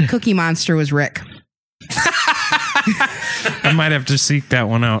odd. Cookie Monster was Rick. I might have to seek that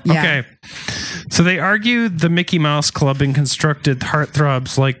one out. Yeah. Okay. So they argue the Mickey Mouse Club and constructed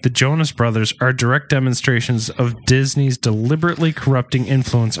heartthrobs like the Jonas Brothers are direct demonstrations of Disney's deliberately corrupting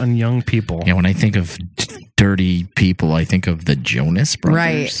influence on young people. Yeah, when I think of dirty people, I think of the Jonas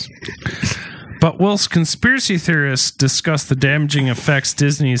Brothers. Right. But whilst conspiracy theorists discuss the damaging effects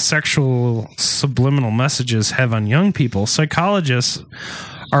Disney's sexual subliminal messages have on young people, psychologists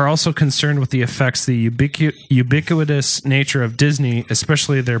are also concerned with the effects the ubiquitous nature of Disney,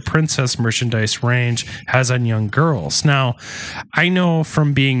 especially their princess merchandise range, has on young girls. Now, I know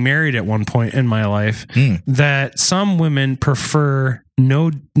from being married at one point in my life that some women prefer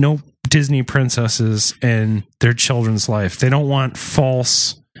no Disney princesses in their children's life. They don't want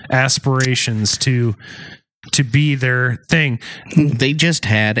false aspirations to be their thing. They just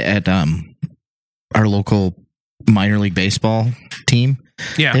had at our local minor league baseball team.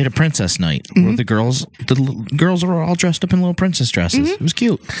 Yeah, they had a princess night where the girls were all dressed up in little princess dresses. It was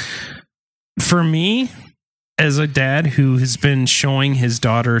cute. For me, as a dad who has been showing his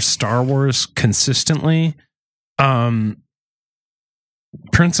daughter Star Wars consistently,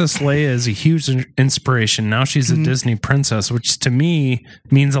 Princess Leia is a huge inspiration. Now she's a Disney princess, which to me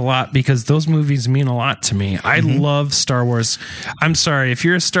means a lot because those movies mean a lot to me. I love Star Wars. I'm sorry, if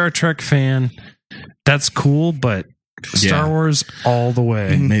you're a Star Trek fan, that's cool, but Star Wars all the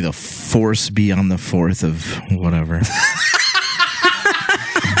way. May the Force be on the 4th of whatever.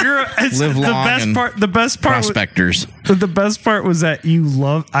 Live long. The best part. Prospectors. The best part was that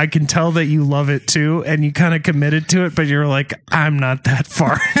I can tell that you love it too, and you kind of committed to it, but you're like, I'm not that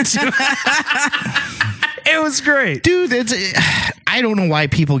far into it. It was great, dude. I don't know why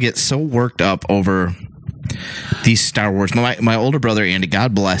people get so worked up over these Star Wars. My older brother Andy,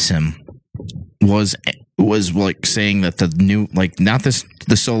 God bless him, was like saying that the new, like, not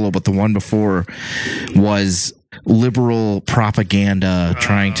the Solo, but the one before was liberal propaganda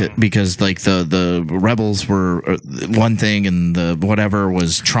trying to, because like the rebels were one thing and the whatever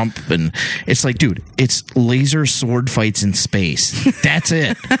was Trump, and it's like, dude, it's laser sword fights in space. That's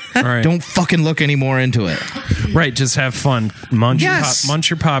it. Right. Don't fucking look any more into it. Right, just have fun. Munch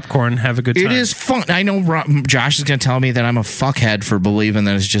your popcorn, have a good time. It is fun. I know Josh is going to tell me that I'm a fuckhead for believing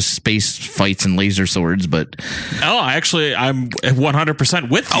that it's just space fights and laser swords, but actually, I'm 100%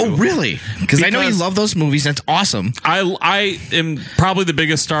 with you. Oh, really? Because I know you love those movies. That's awesome. I am probably the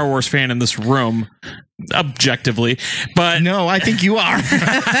biggest Star Wars fan in this room, objectively, but no, I think you are.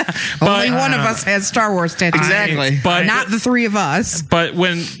 Only one of us has Star Wars tattoos. Exactly, but not the 3 of us. But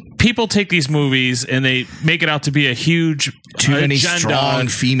when people take these movies and they make it out to be a huge too many agenda, strong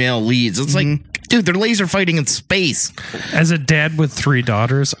female leads, it's like, dude, they're laser fighting in space. As a dad with 3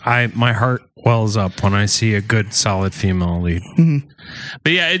 daughters, my heart wells up when I see a good, solid female lead.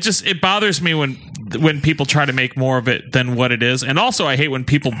 But yeah, it bothers me when people try to make more of it than what it is, and also I hate when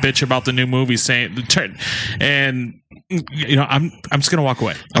people bitch about the new movies and you know, I'm just gonna walk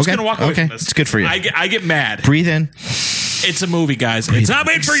away. I'm just gonna walk away from this. It's good for you. I get mad. Breathe in. It's a movie, guys. It's not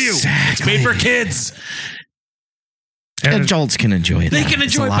made for you. It's made for kids. And adults can enjoy it. They can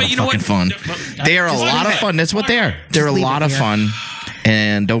enjoy it, but you know what? Fun. They are a lot of fun. That's what they are. They're a lot of fun.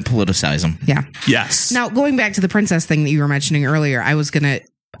 and don't politicize them. Yeah. Yes. Now, going back to the princess thing that you were mentioning earlier, I was going to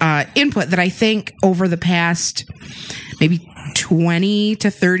input that I think over the past maybe 20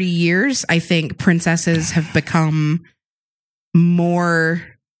 to 30 years, I think princesses have become more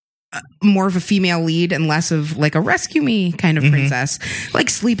of a female lead and less of like a rescue me kind of princess, like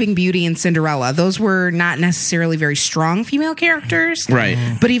Sleeping Beauty and Cinderella. Those were not necessarily very strong female characters, Right.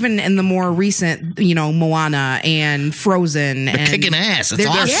 But even in the more recent, Moana and Frozen, They're and kicking ass. It's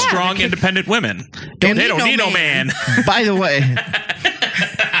They're awesome. strong, independent women. Don't They need don't no need no man. By the way,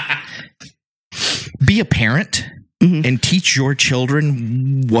 be a parent and teach your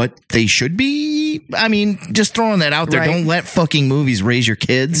children what they should be. I mean, just throwing that out there. Right. Don't let fucking movies raise your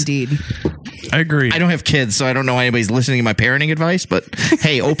kids. Indeed. I agree. I don't have kids, so I don't know why anybody's listening to my parenting advice, but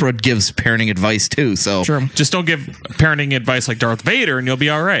hey, Oprah gives parenting advice too, so. True. Just don't give parenting advice like Darth Vader and you'll be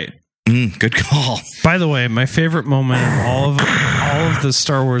all right. Good call. By the way, my favorite moment of all of the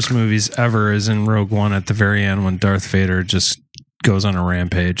Star Wars movies ever is in Rogue One at the very end when Darth Vader just goes on a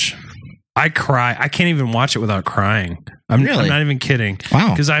rampage. I cry. I can't even watch it without crying. I'm not even kidding. Wow.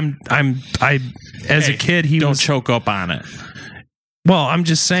 Because I as a kid, he don't was choke up on it. Well, I'm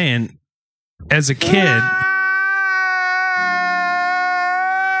just saying, as a kid.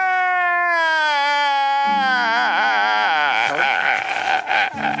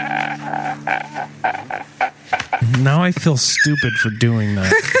 Now I feel stupid for doing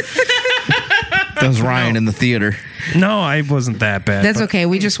that. That was Ryan in the theater. No, I wasn't that bad. That's okay.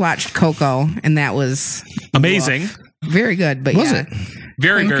 We just watched Coco, and that was amazing. Very good, but Was yeah. it?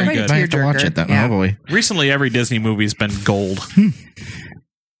 Very, very Quite a good. I have to watch it then. Yeah. Oh boy. Recently, every Disney movie's been gold.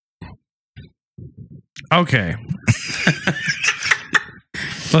 Okay.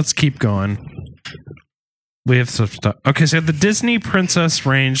 Let's keep going. We have some stuff. Okay, so the Disney Princess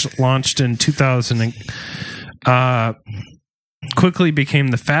range launched in 2000 and quickly became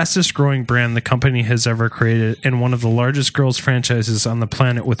the fastest growing brand the company has ever created and one of the largest girls franchises on the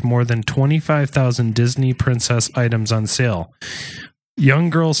planet with more than 25,000 Disney princess items on sale. Young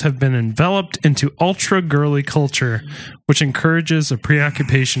girls have been enveloped into ultra girly culture, which encourages a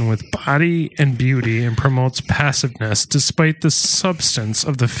preoccupation with body and beauty and promotes passiveness despite the substance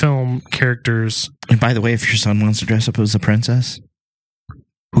of the film characters. And by the way, if your son wants to dress up as a princess,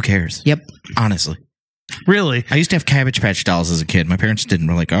 who cares? Yep. Honestly. Really? I used to have Cabbage Patch dolls as a kid. My parents didn't.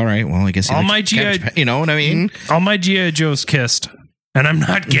 We're like, all right, well, I guess he All likes my Cabbage Patch. You know what I mean? All my G.I. Joes kissed, and I'm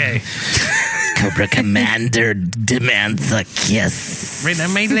not gay. Cobra Commander demands a kiss. Right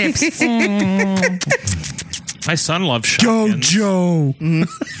on my lips. My son loves Shopkins. Jojo.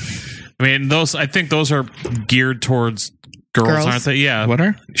 I mean, I think those are geared towards girls. Aren't they? Yeah. What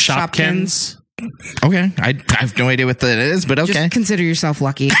are? Shopkins. Okay. I have no idea what that is, but okay. Just consider yourself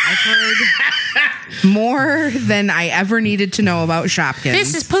lucky. I've heard more than I ever needed to know about Shopkins.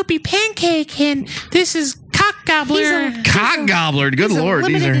 This is Poopy Pancake, and this is Cock Gobbler. Cock Gobbler. Good It's a Lord.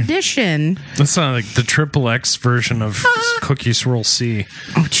 These limited are. edition. That's not like the XXX version of Cookie Swirl C.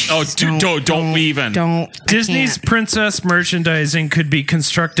 Oh, geez, Don't even. Don't. Disney's princess merchandising could be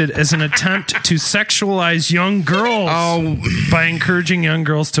constructed as an attempt to sexualize young girls by encouraging young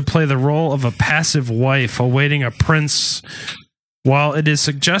girls to play the role of a passive wife awaiting a prince. While it is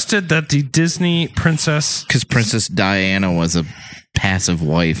suggested that the Disney princess... Because Princess Diana was a passive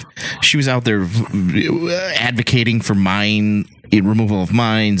wife. She was out there advocating for removal of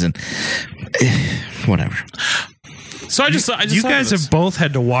mines and whatever. So I just you guys have both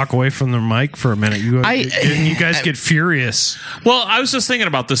had to walk away from the mic for a minute. You guys get furious. Well, I was just thinking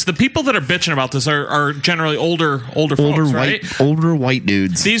about this. The people that are bitching about this are generally older folks, right? Older white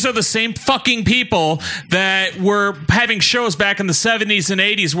dudes. These are the same fucking people that were having shows back in the 70s and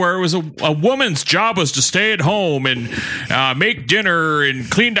 80s where it was a woman's job was to stay at home and make dinner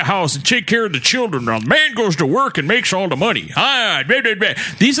and clean the house and take care of the children. Now the man goes to work and makes all the money.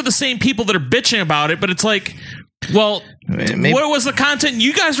 These are the same people that are bitching about it, but it's like, well, what was the content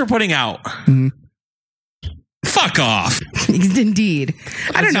you guys were putting out? Fuck off. Indeed.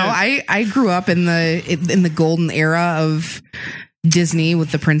 I don't know. I grew up in the golden era of Disney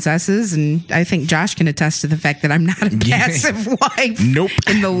with the princesses, and I think Josh can attest to the fact that I'm not a passive wife. Nope.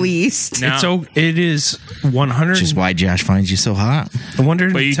 In the least. No. It is 100. Which is why Josh finds you so hot.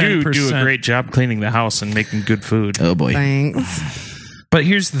 110%. But you do a great job cleaning the house and making good food. Oh boy. Thanks. But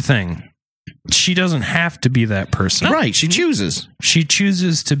here's the thing. She doesn't have to be that person. Right. She chooses. She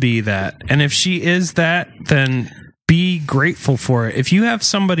chooses to be that. And if she is that, then be grateful for it. If you have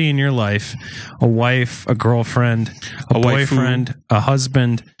somebody in your life, a wife, a girlfriend, a boyfriend, a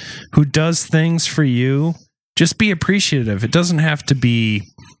husband, who does things for you, just be appreciative. It doesn't have to be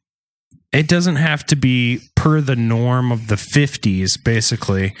It doesn't have to be per the norm of the 50s,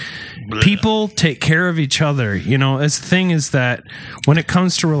 basically. People take care of each other. You know, the thing is that when it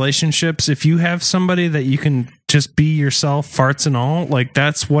comes to relationships, if you have somebody that you can just be yourself, farts and all, like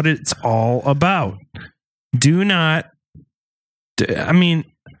that's what it's all about. Do not, I mean,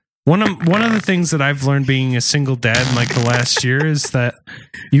 one of the things that I've learned being a single dad in like the last year is that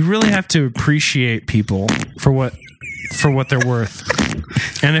you really have to appreciate people for what they're worth.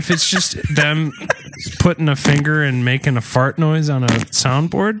 And if it's just them putting a finger and making a fart noise on a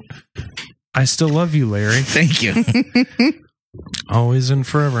soundboard, I still love you, Larry. Thank you. Always and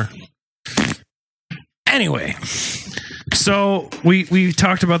forever. Anyway, so we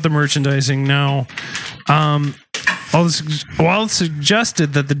talked about the merchandising now. While it's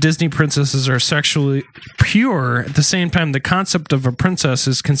suggested that the Disney princesses are sexually pure, at the same time, the concept of a princess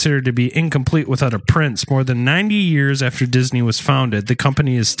is considered to be incomplete without a prince. More than 90 years after Disney was founded, the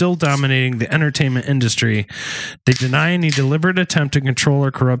company is still dominating the entertainment industry. They deny any deliberate attempt to control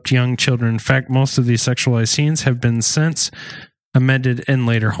or corrupt young children. In fact, most of these sexualized scenes have been since amended in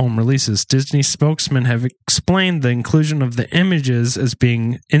later home releases. Disney spokesmen have explained the inclusion of the images as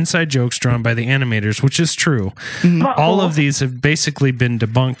being inside jokes drawn by the animators, which is true. Mm-hmm. All of these have basically been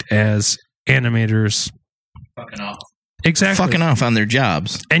debunked as animators fucking off. Exactly. Fucking off on their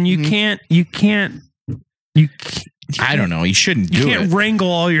jobs. And you can't I don't know. You shouldn't do it. You can't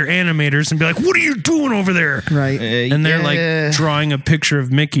wrangle all your animators and be like, what are you doing over there? Right. And they're like drawing a picture of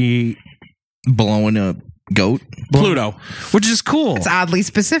Mickey blowing a goat. Pluto. Which is cool. It's oddly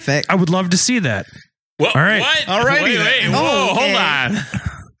specific. I would love to see that. What? All right. What? All right. Wait. Whoa, hold on.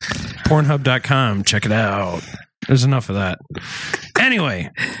 Pornhub.com. Check it out. There's enough of that. Anyway,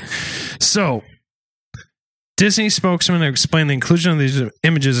 so Disney spokesman explained the inclusion of these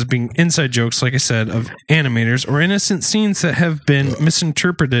images as being inside jokes, like I said, of animators or innocent scenes that have been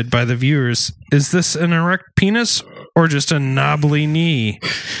misinterpreted by the viewers. Is this an erect penis or just a knobbly knee?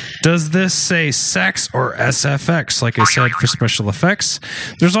 Does this say sex or SFX, like I said, for special effects?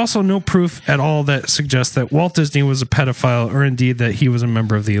 There's also no proof at all that suggests that Walt Disney was a pedophile or indeed that he was a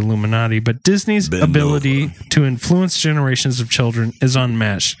member of the Illuminati, but Disney's ability to influence generations of children is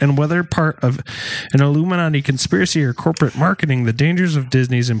unmatched. And whether part of an Illuminati conspiracy or corporate marketing, the dangers of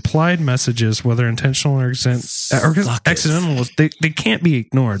Disney's implied messages, whether intentional or accidental, they can't be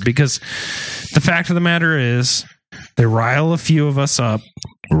ignored, because the fact of the matter is they rile a few of us up,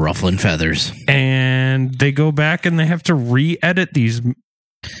 ruffling feathers, and they go back and they have to re-edit these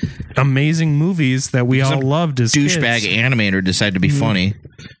amazing movies that we all loved as douchebag kids. Animator decided to be funny.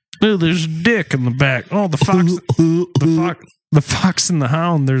 Oh, there's a dick in the back. Oh, the fox and the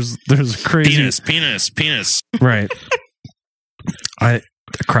hound. There's a crazy penis. Right. I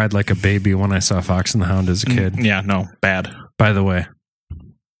cried like a baby when I saw Fox and the Hound as a kid. Yeah, no, bad. By the way,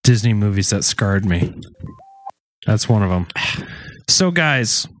 Disney movies that scarred me. That's one of them. So,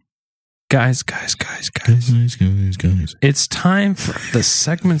 guys. It's time for the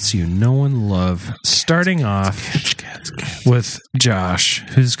segments you know and love. Starting off with Josh,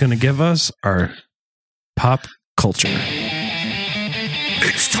 who's going to give us our pop culture.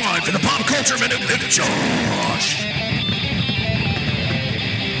 It's time for the Pop Culture Minute with Josh.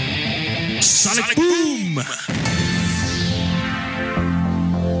 Sonic Boom!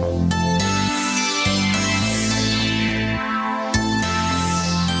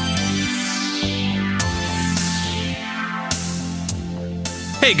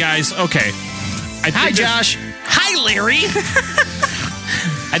 Hey guys, okay. Hi, Josh. Hi, Larry.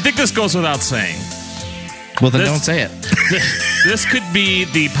 I think this goes without saying. Well, then don't say it. This could be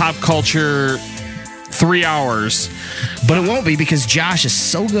the pop culture 3 hours. But it won't be, because Josh is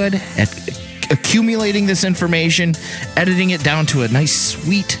so good at accumulating this information, editing it down to a nice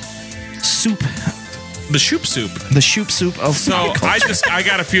sweet soup. The shoop soup. The shoop soup of So I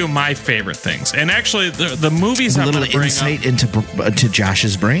got a few of my favorite things. And actually, the movies a I'm little going to bring insight up, into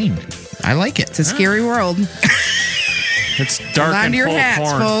Josh's brain. I like it. It's a scary world. It's dark Hold on and to your full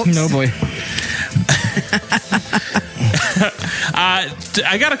hats, of porn. folks. No, boy.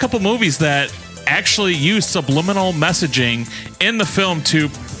 I got a couple movies that actually use subliminal messaging in the film to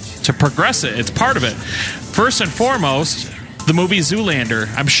progress it. It's part of it. First and foremost, the movie Zoolander.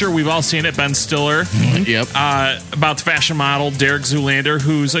 I'm sure we've all seen it. Ben Stiller. Yep. About the fashion model Derek Zoolander,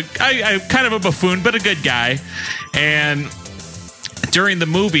 who's a kind of a buffoon, but a good guy. And during the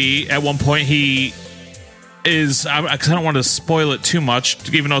movie, at one point, he is, because I don't want to spoil it too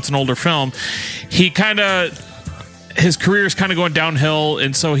much, even though it's an older film, his career is kind of going downhill,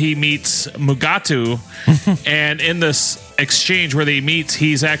 and so he meets Mugatu, and in this exchange where they meet,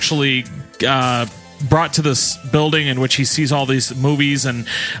 he's actually brought to this building in which he sees all these movies, and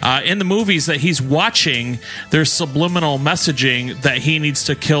in the movies that he's watching, there's subliminal messaging that he needs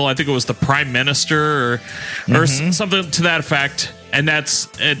to kill. I think it was the prime minister or something to that effect, and that's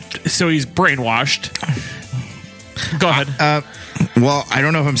it. So he's brainwashed. Go ahead. Well, I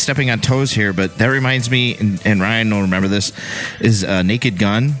don't know if I'm stepping on toes here, but that reminds me, and Ryan will remember this, is Naked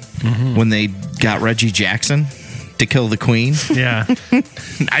Gun, when they got Reggie Jackson to kill the Queen. Yeah.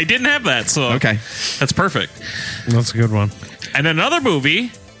 I didn't have that, so okay, that's perfect. That's a good one. And another movie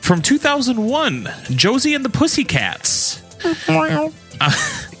from 2001, Josie and the Pussycats.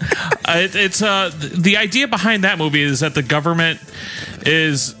 It's the idea behind that movie is that the government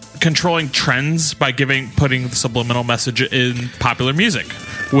is controlling trends by putting the subliminal message in popular music,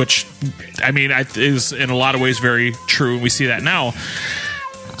 which I mean is in a lot of ways very true, and we see that now.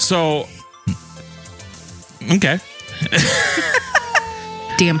 So, okay.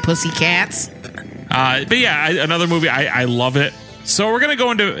 Damn pussycats. But yeah, another movie. I love it. So we're gonna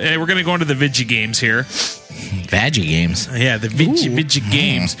go into the Vigi games here. Vagi games. Yeah, the Vigi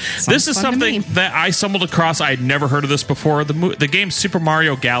games. This is something that I stumbled across. I'd never heard of this before. The game Super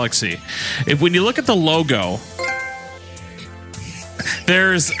Mario Galaxy. When you look at the logo,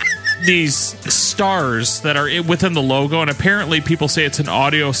 there's these stars that are within the logo, and apparently people say it's an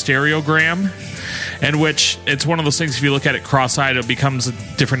audio stereogram, in which it's one of those things, if you look at it cross-eyed, it becomes a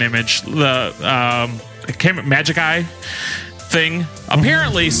different image. The Magic Eye thing.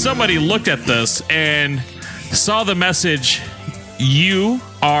 Apparently somebody looked at this and saw the message, "You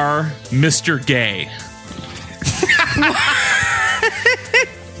are Mr. Gay."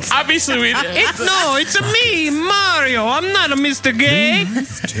 Obviously, it's me, Mario. I'm not a Mr. Gay.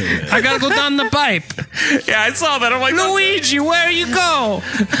 I gotta go down the pipe. Yeah, I saw that. I'm like, Luigi, where you go?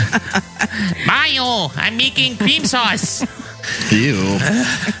 Mario, I'm making cream sauce. Ew.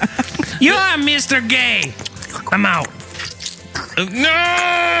 You are Mr. Gay. I'm out.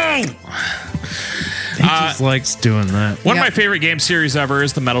 No! He just likes doing that. One of my favorite game series ever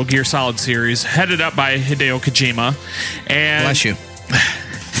is the Metal Gear Solid series, headed up by Hideo Kojima. And bless you.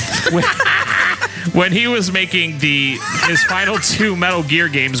 When he was making his final two Metal Gear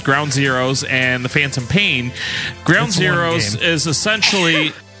games, Ground Zeroes and The Phantom Pain, Ground Zeroes is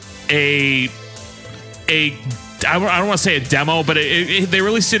essentially I don't want to say a demo, but they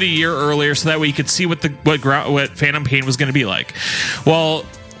released it a year earlier so that way you could see what Phantom Pain was going to be like. Well,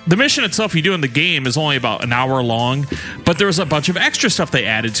 the mission itself you do in the game is only about an hour long, but there was a bunch of extra stuff they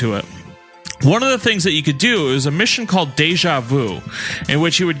added to it. One of the things that you could do is a mission called Deja Vu, in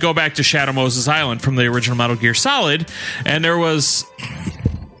which you would go back to Shadow Moses Island from the original Metal Gear Solid, and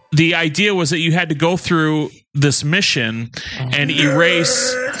the idea was that you had to go through this mission and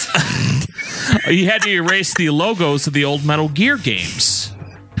erase you had to erase the logos of the old Metal Gear games,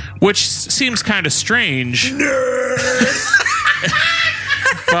 which seems kind of strange.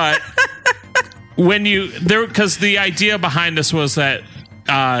 But because the idea behind this was that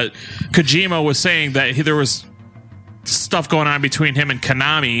Kojima was saying that there was stuff going on between him and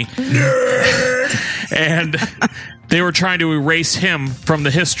Konami, and they were trying to erase him from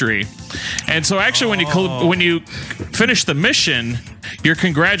the history. And so actually when you finish the mission, you're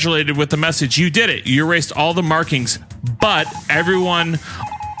congratulated with the message, you did it. You erased all the markings, but every one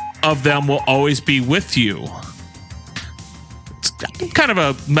of them will always be with you. It's kind of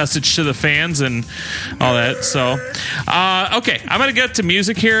a message to the fans and all that. So, okay, I'm gonna get to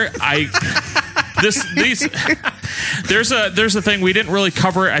music here. There's a thing we didn't really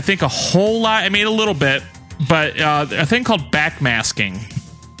cover. I think a whole lot. I mean, a little bit, but a thing called backmasking.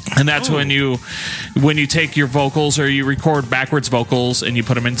 And that's when you take your vocals or you record backwards vocals and you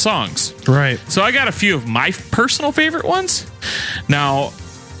put them in songs. Right. So I got a few of my personal favorite ones. Now,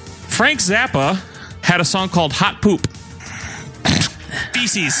 Frank Zappa had a song called Hot Poop.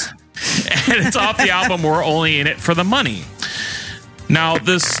 Feces. And it's off the album We're Only In It For The Money. Now,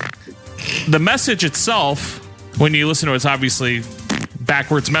 the message itself, when you listen to it, it's obviously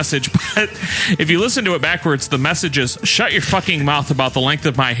backwards message, but if you listen to it backwards, the message is, shut your fucking mouth about the length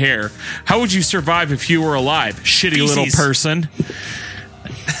of my hair. How would you survive if you were alive? Shitty Feces. Little person.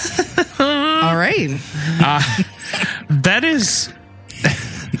 All right. That is...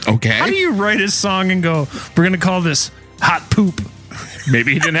 Okay. How do you write a song and go, we're going to call this Hot Poop?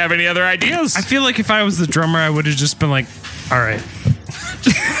 Maybe he didn't have any other ideas. I feel like if I was the drummer, I would have just been like, all right.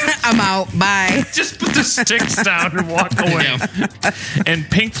 I'm out. Bye. Just put the sticks down and walk away. And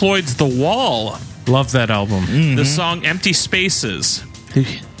Pink Floyd's The Wall. Love that album. The song Empty Spaces.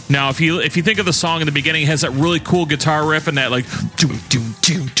 Now, if you think of the song in the beginning, it has that really cool guitar riff and that like doom doom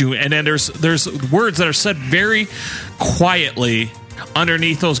doom doom, and then there's words that are said very quietly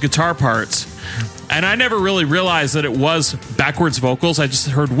underneath those guitar parts. And I never really realized that it was backwards vocals. I just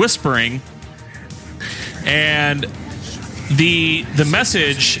heard whispering, and the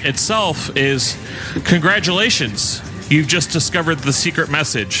message itself is, "Congratulations, you've just discovered the secret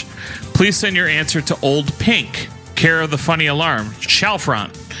message. Please send your answer to Old Pink, care of the Funny Alarm,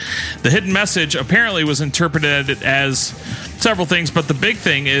 Chalfront." The hidden message apparently was interpreted as several things, but the big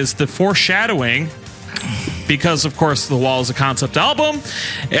thing is the foreshadowing, because of course The Wall is a concept album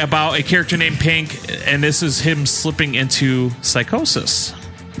about a character named Pink, and this is him slipping into psychosis.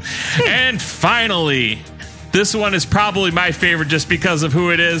 And finally, this one is probably my favorite just because of who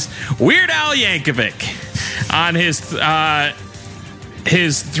it is. Weird Al Yankovic on his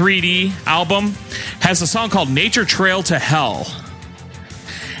 3D album has a song called Nature Trail to Hell.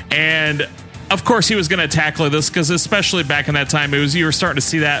 And of course he was going to tackle this because especially back in that time, you were starting to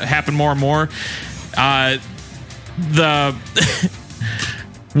see that happen more and more.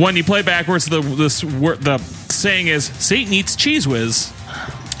 When you play backwards, the saying is Satan eats Cheese Whiz.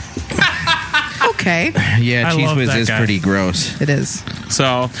 Okay. Yeah, I Cheese love Whiz that is guy. pretty gross. It is.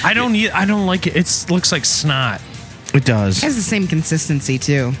 So I don't like it. It looks like snot. It does. It has the same consistency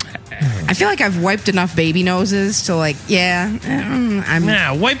too. I feel like I've wiped enough baby noses to wipe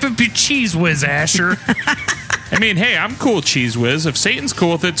up your Cheese Whiz, Asher. I mean, hey, I'm cool with Cheese Whiz. If Satan's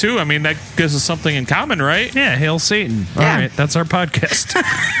cool with it too, I mean, that gives us something in common, right? Yeah, hail Satan. All right, that's our podcast.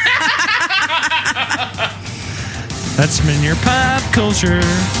 That's been your pop culture.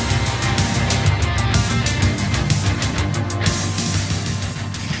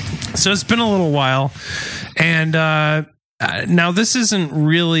 So it's been a little while, and now this isn't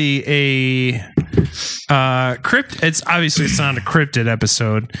really a crypt. It's not a cryptid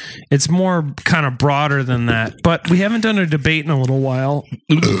episode. It's more kind of broader than that. But we haven't done a debate in a little while.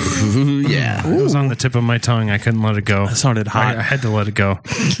 Yeah, it was on the tip of my tongue. I couldn't let it go. That sounded hot. I had to let it go.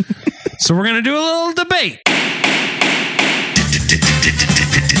 So we're gonna do a little debate.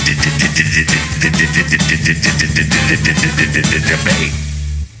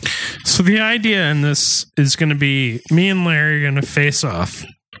 So the idea in this is going to be me and Larry are going to face off.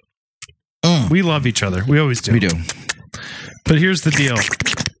 We love each other. We always do. We do. But here's the deal.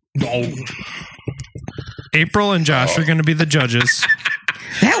 April and Josh are going to be the judges.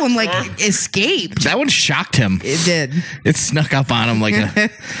 That one escaped. That one shocked him. It did. It snuck up on him like a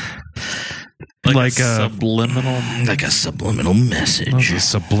subliminal message. Like a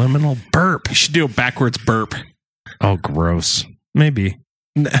subliminal burp. You should do a backwards burp. Oh, gross. Maybe.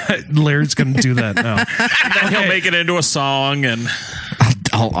 Larry's going to do that now. Then he'll make it into a song, and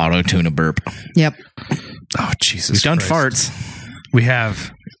I'll auto-tune a burp. Yep. Oh, Jesus We've done Christ. farts. We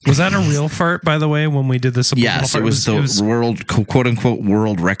have. Was that a real fart, by the way, when we did this? Yes, fart? it was the world, quote-unquote,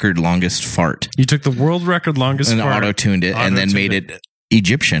 world record longest fart. You took the world record longest and fart. auto-tuned it, and then made it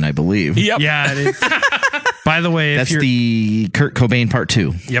Egyptian, I believe. Yep. Yeah, it is. By the way, that's the Kurt Cobain part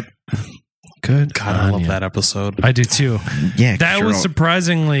 2. Yep. Good. God, I love that episode. I do too. Yeah, that was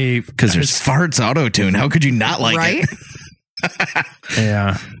surprisingly because there's farts auto-tuned. How could you not like it?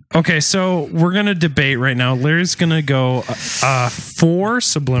 Yeah. Okay, so we're gonna debate right now. Larry's gonna go for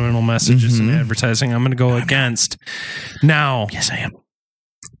subliminal messages in advertising. I'm gonna go against. Now, yes, I am.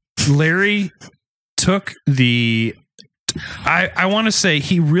 Larry took the. I want to say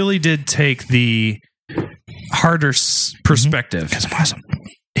he really did take the harder perspective. Because I'm awesome.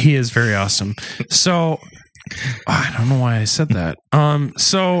 He is very awesome. So I don't know why I said that.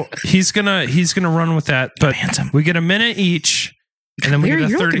 So he's gonna run with that, but we get a minute each, and then we Larry, get a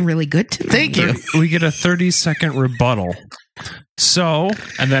you're 30. looking really good tonight. Thank you. We get a 30-second rebuttal. So,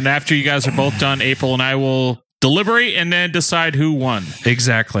 and then after you guys are both done, April and I will deliberate and then decide who won.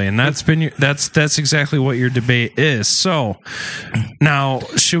 Exactly, and that's exactly what your debate is. So now,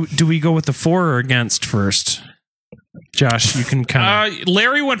 do we go with the for or against first? Josh, you can kind of.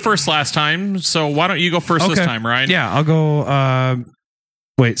 Larry went first last time, so why don't you go first this time, Ryan? Yeah, I'll go.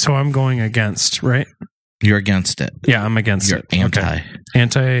 Wait, so I'm going against, right? You're against it. Yeah, I'm against You're it. anti.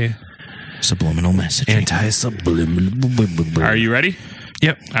 Anti. Subliminal message. Anti-subliminal. Are you ready?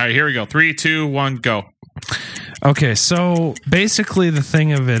 Yep. All right, here we go. 3, 2, 1, go. Okay, so basically the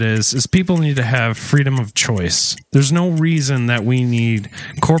thing of it is people need to have freedom of choice. There's no reason that we need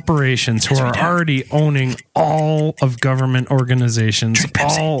corporations who are already owning all of government organizations,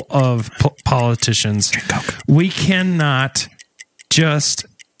 all of politicians. We cannot just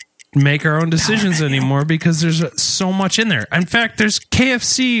make our own decisions anymore because there's so much in there. In fact, there's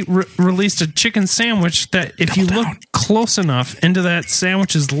KFC released a chicken sandwich that if you look close enough into that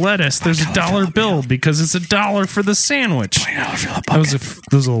sandwich's lettuce, there's $1 bill because it's $1 for the sandwich. That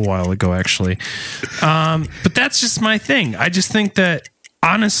was a little while ago, actually. But that's just my thing. I just think that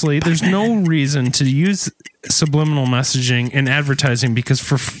honestly, there's no reason to use subliminal messaging in advertising because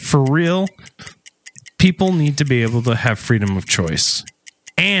for real, people need to be able to have freedom of choice.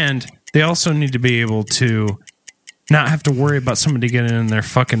 And they also need to be able to not have to worry about somebody getting in their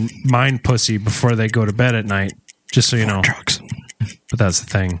fucking mind pussy before they go to bed at night, just so you know. Drugs. But that's the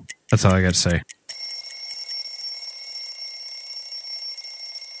thing. That's all I got to say.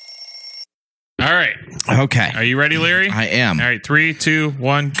 All right. Okay. Are you ready, Larry? I am. All right. 3, 2,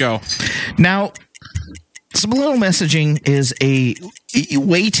 1, go. Now, subliminal messaging is a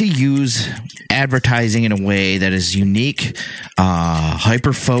way to use advertising in a way that is unique,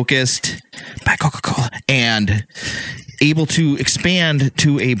 hyper-focused by Coca-Cola, and able to expand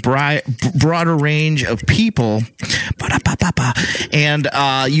to a broader range of people. And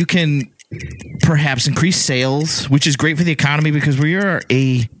you can perhaps increase sales, which is great for the economy because we are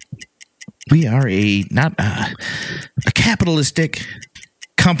not a capitalistic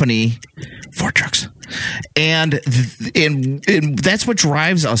company for trucks, and that's what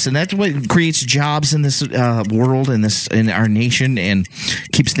drives us, and that's what creates jobs in this world, in our nation, and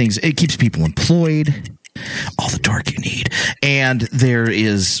keeps people employed. All the torque you need, and there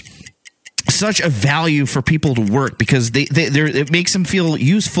is such a value for people to work because it makes them feel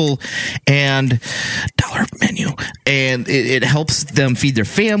useful and dollar menu, and it helps them feed their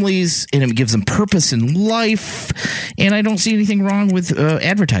families, and it gives them purpose in life. And I don't see anything wrong with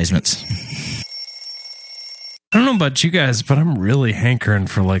advertisements. I don't know about you guys, but I'm really hankering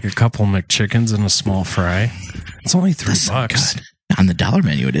for like a couple McChickens and a small fry. It's only $3 on the dollar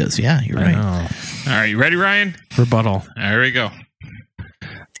menu. It is, yeah, you're right. All right, you ready, Ryan? Rebuttal. There we go.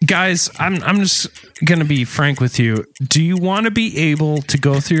 Guys, I'm just going to be frank with you. Do you want to be able to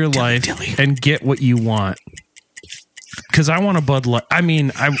go through your life and get what you want? Because I want a Bud Light. I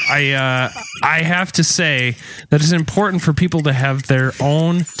mean, I have to say that it's important for people to have their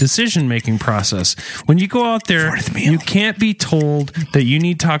own decision-making process. When you go out there, you can't be told that you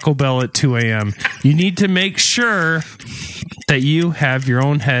need Taco Bell at 2 a.m. You need to make sure that you have your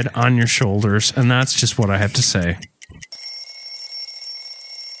own head on your shoulders, and that's just what I have to say.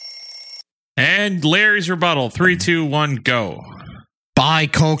 And Larry's rebuttal. 3, 2, 1, go. Buy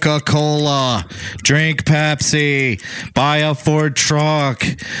Coca-Cola, drink Pepsi, buy a Ford truck,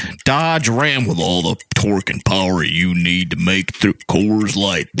 Dodge Ram with all the torque and power you need to make through Coors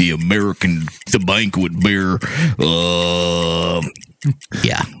Light, the banquet beer.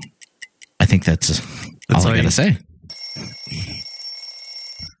 Yeah, I think that's all I gotta say.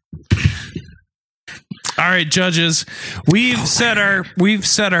 All right, judges, we've set our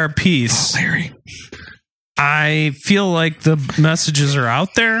piece. Larry. I feel like the messages are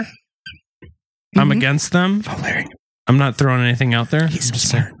out there. I'm against them. Larry. I'm not throwing anything out there. He's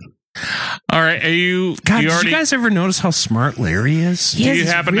smart. All right, are you? God, did you guys ever notice how smart Larry is? Do you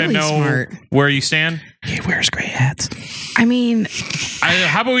happen to know where you stand? He wears gray hats. I mean,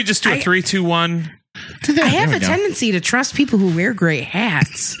 how about we just do a 3, 2, 1? I have a tendency to trust people who wear gray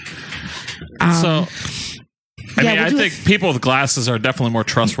hats. I think people with glasses are definitely more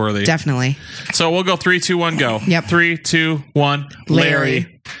trustworthy. Definitely. So we'll go 3, 2, 1, go. Yep. 3, 2, 1,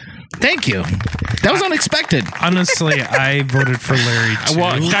 Larry. Thank you. That was unexpected. Honestly, I voted for Larry too.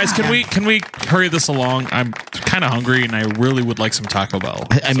 Well, guys, can we hurry this along? I'm kind of hungry, and I really would like some Taco Bell.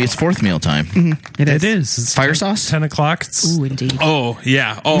 I mean, it's fourth meal time. Mm-hmm. It is. It's fire sauce. 10 o'clock. Ooh, indeed. Oh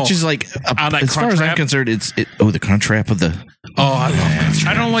yeah. Oh, which is like on that as far as I'm Crunchwrap? concerned, the Crunchwrap of the. Oh, I love that.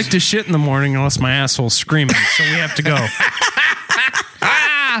 I don't like to shit in the morning unless my asshole's screaming, so we have to go.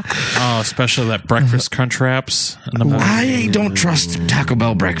 Oh, especially that breakfast Crunchwraps. I don't trust Taco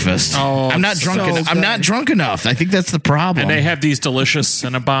Bell breakfast. Oh, I'm not drunk. I'm not drunk enough. I think that's the problem. And they have these delicious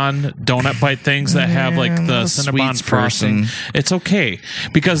Cinnabon donut bite things that have like the Cinnabon sweets frosting. It's okay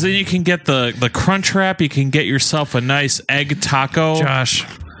because then you can get the Crunchwrap. You can get yourself a nice egg taco. Josh,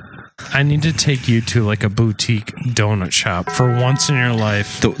 I need to take you to like a boutique donut shop for once in your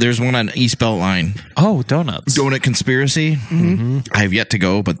life. There's one on East Beltline. Oh, donuts. Donut Conspiracy. Mm-hmm. I have yet to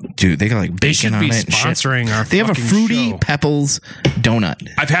go, but dude, they got like bacon on it. They should be sponsoring our They have a Fruity show. Pebbles donut.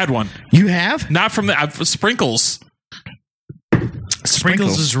 I've had one. You have? Not from the sprinkles.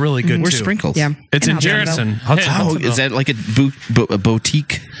 Sprinkles is really good, Where's too. Sprinkles? Yeah. It's in Jaredson. Oh, is that like a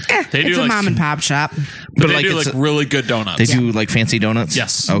boutique? They do It's a like mom and pop shop. But like they do it's like a- really good donuts. They do like fancy donuts?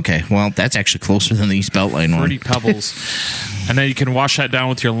 Yes. Okay. Well, that's actually closer than the East Beltline one. Fruity Pebbles. And then you can wash that down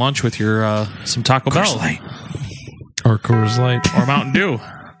with your lunch with your some Taco Bell. Light. Or Coors Light. Or Mountain Dew.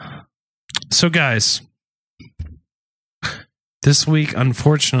 So, guys, this week,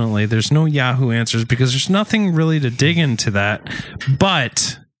 unfortunately, there's no Yahoo answers because there's nothing really to dig into that.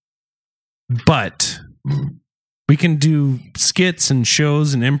 But we can do skits and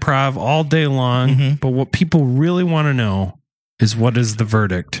shows and improv all day long. But what people really want to know is what is the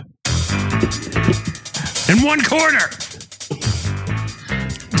verdict? In one corner,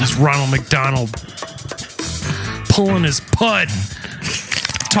 there's Ronald McDonald pulling his pud,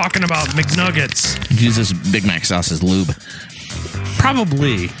 talking about McNuggets. Uses Big Mac sauce as lube.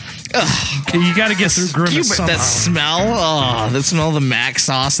 Probably. You got to get through Grimace somehow. That smell. Oh, the smell of the Mac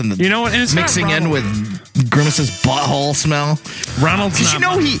sauce and the You know what? And it's not mixing in Ronald. with Grimace's butthole smell. Ronald's Did you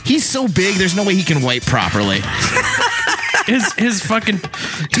not. know he's so big? There's no way he can wipe properly. His fucking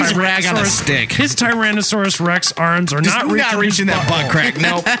He's rag on a Tyrannosaurus- stick. His Tyrannosaurus Rex arms are Just not not reaching that butt crack.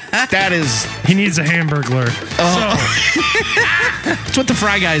 Nope. That is. He needs a hamburglar. That's what the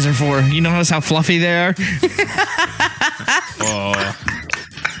Fry Guys are for. You notice how fluffy they are?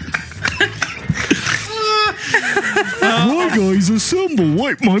 Fry Guys assemble.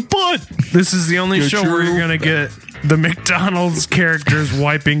 Wipe my butt. This is the only Get show your where you're gonna get the McDonald's characters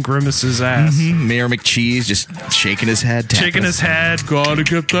wiping Grimace's ass. Mayor McCheese just shaking his head. tapping Shaking his head. Gotta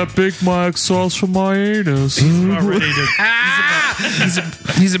get that Big Mac sauce for my anus. He's about ready to.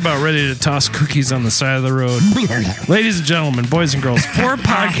 He's about ready to toss cookies on the side of the road. Ladies and gentlemen, boys and girls, 4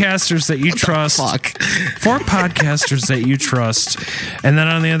 podcasters that you trust. 4 podcasters that you trust, and then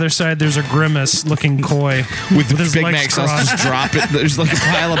on the other side, there's a Grimace looking coy with his Big legs Mac sauce crossed. just drop it. There's like a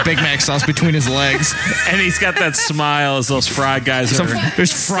pile of Big Mac sauce between his legs. And he's got that smile as those Fry Guys are.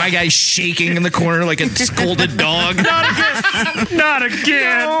 There's Fry Guy shaking in the corner like a scolded dog. Not again! Not again!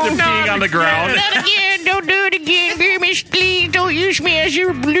 They're peeing on the ground. Not again. Don't do it again. Grimace, please don't use me as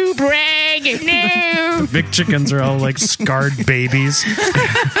your blue brag. No. The big chickens are all like scarred babies.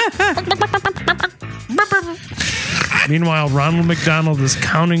 Meanwhile, Ronald McDonald is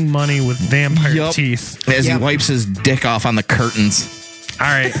counting money with vampire teeth. As he wipes his dick off on the curtains. All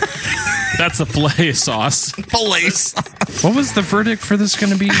right. That's the filet sauce. Filet sauce. What was the verdict for this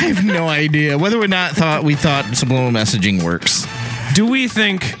going to be? I have no idea. Whether or not we thought subliminal messaging works. Do we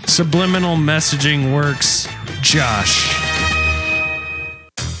think subliminal messaging works, Josh?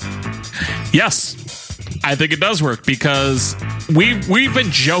 Yes. I think it does work because we've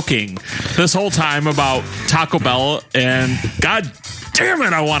been joking this whole time about Taco Bell, and God damn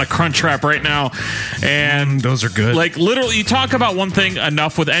it, I want a Crunch Wrap right now. And those are good. Like literally, you talk about one thing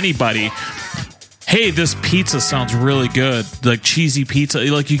enough with anybody. Hey, this pizza sounds really good, like cheesy pizza.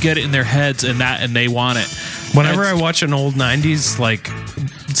 Like you get it in their heads, and they want it. Whenever I watch an old 90s like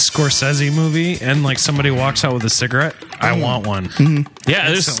Scorsese movie and like somebody walks out with a cigarette, I want one. Yeah,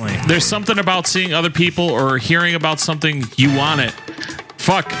 Instantly. there's something about seeing other people or hearing about something, you want it.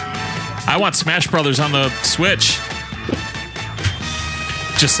 Fuck, I want Smash Brothers on the Switch.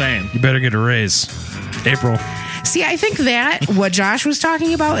 Just saying. You better get a raise. April. See, I think that what Josh was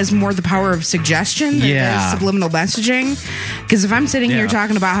talking about is more the power of suggestion than Yeah. subliminal messaging. Because if I'm sitting here Yeah.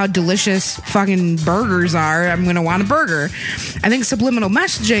 talking about how delicious fucking burgers are, I'm going to want a burger. I think subliminal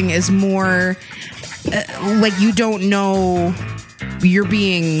messaging is more like you don't know you're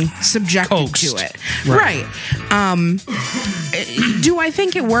being subjected Coaxed. to it. Right. Do I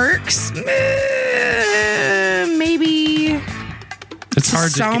think it works? Maybe. It's To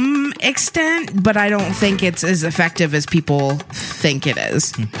hard to some extent, but I don't think it's as effective as people think it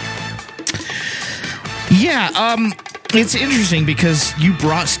is. Yeah, it's interesting because you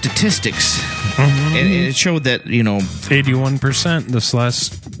brought statistics, and it showed that 81%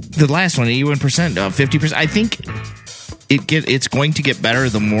 the last one, 81%, 50%. I think it's going to get better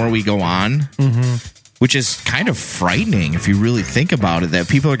the more we go on, which is kind of frightening if you really think about it. That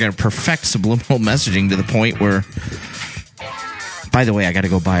people are going to perfect subliminal messaging to the point where. By the way, I got to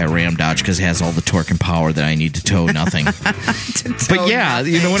go buy a Ram Dodge because it has all the torque and power that I need to tow nothing. But yeah,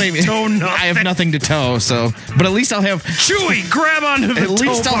 you know what I mean? I have nothing to tow, so. But at least I'll have. Chewy, grab onto the At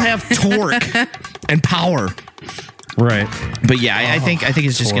least tow I'll have torque and power. Right. But yeah, I think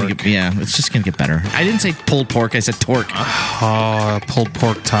it's just going to get. Yeah, it's just going to get better. I didn't say pulled pork, I said torque. Oh, pulled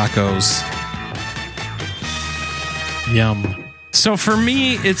pork tacos. Yum. So for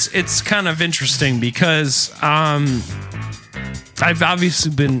me, it's kind of interesting because I've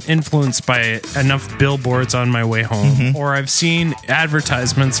obviously been influenced by enough billboards on my way home, or I've seen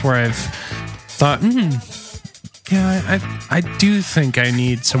advertisements where I've thought, yeah, I do think I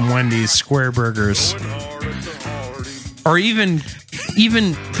need some Wendy's square burgers. Or even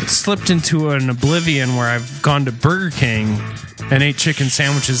slipped into an oblivion where I've gone to Burger King and ate chicken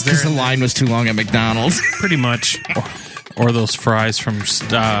sandwiches there. Because the line was too long at McDonald's. Pretty much. Or those fries from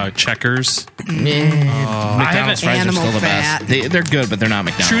Checkers. McDonald's fries are still the best. They're good, but they're not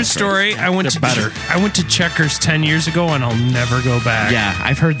McDonald's. True story. I went to Checkers 10 years ago, and I'll never go back. Yeah,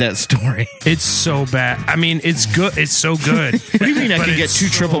 I've heard that story. It's so bad. I mean, it's good. It's so good. What do you mean I could get two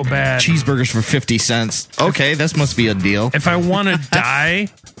triple cheeseburgers for 50 cents? Okay, this must be a deal. If I want to die,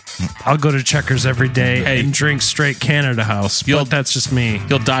 I'll go to Checkers every day and drink straight Canada House. But that's just me.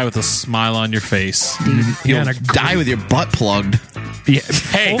 You'll die with a smile on your face. You'll die with your butt plugged. Yeah.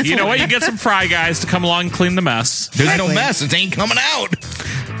 Hey, you know what? You get some Fry Guys to come along and clean the mess. There's no mess. It ain't coming out.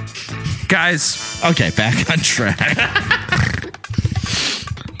 Guys. Okay, back on track.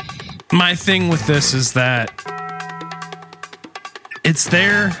 My thing with this is that it's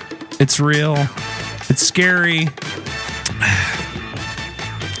there. It's real. It's scary.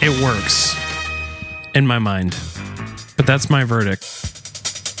 It works in my mind. But that's my verdict.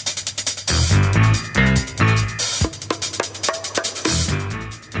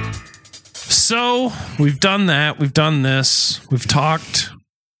 So, we've done that. We've done this. We've talked.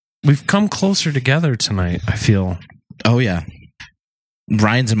 We've come closer together tonight, I feel. Oh, yeah.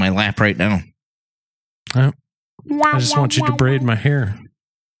 Ryan's in my lap right now. I just want you to braid my hair.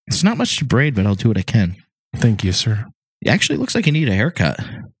 It's not much to braid, but I'll do what I can. Thank you, sir. It actually looks like you need a haircut.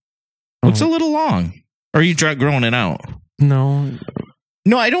 Looks a little long. Or are you growing it out? No.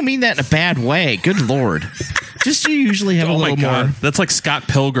 No, I don't mean that in a bad way. Good Lord. Just you usually have a little more. That's like Scott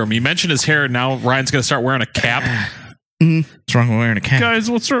Pilgrim. You mentioned his hair, and now Ryan's going to start wearing a cap. What's wrong with wearing a cap? Guys,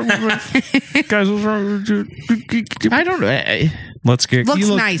 what's wrong with Guys, what's wrong with I don't know. Let's get... Looks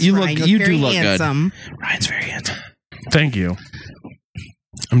nice, Ryan. You very do look handsome. good. Ryan's very handsome. Thank you.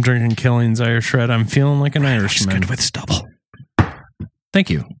 I'm drinking Killing's Irish Red. I'm feeling like an Irishman. Good with stubble. Thank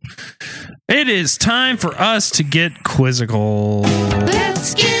you. It is time for us to get quizzical.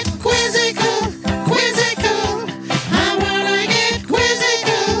 Let's get quizzical, quizzical. I wanna get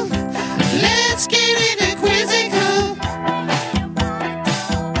quizzical. Let's get into quizzical.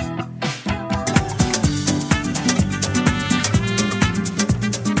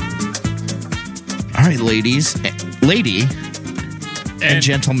 All right, lady, and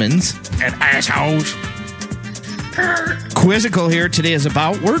gentlemen, and assholes. Quizzical here today is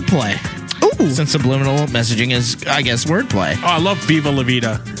about wordplay. Ooh. Since subliminal messaging is, I guess, wordplay. Oh, I love Viva La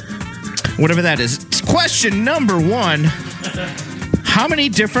Vida. Whatever that is. Question number 1. How many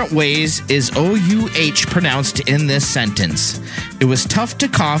different ways is OUH pronounced in this sentence? It was tough to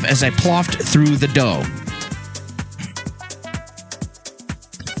cough as I ploughed through the dough.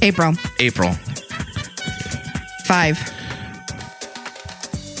 April. 5.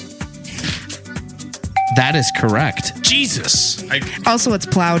 That is correct. Jesus. Also, it's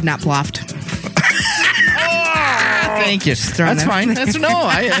plowed, not ploughed. Thank you. That's fine.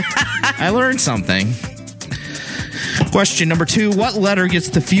 I learned something. Question number 2. What letter gets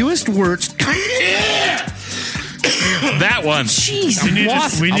the fewest words? That one. Jeez. A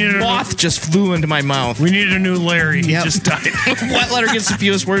moth just flew into my mouth. We need a new Larry. He just died. What letter gets the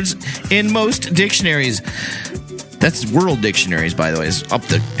fewest words in most dictionaries? That's world dictionaries, by the way. Is up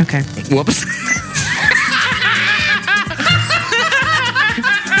the... Okay. Whoops.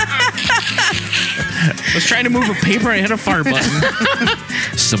 I was trying to move a paper. I hit a fart button.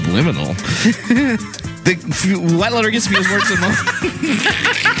 Subliminal. What letter gets the fewest words in most...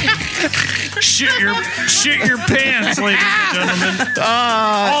 Shit your pants, ladies and gentlemen.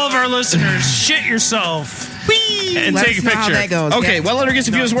 All of our listeners, shit yourself. Whee! And Let take us a know how picture. that goes. Okay, Yeah. what letter gets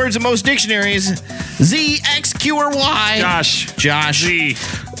the fewest words in most dictionaries? Z, X, Q, or Y? Josh. Z.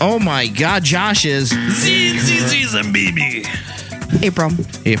 Oh my God, Josh is... Z, baby. April.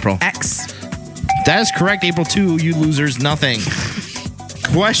 X. That is correct, April 2. You losers, nothing.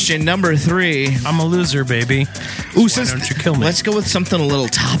 Question number 3. I'm a loser, baby. Ooh, Why don't you kill me? Let's go with something a little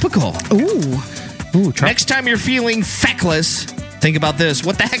topical. Ooh. Next time you're feeling feckless, think about this.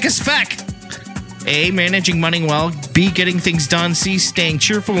 What the heck is feck? A, managing money well. B, getting things done. C, staying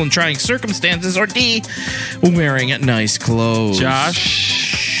cheerful in trying circumstances. Or D, wearing nice clothes.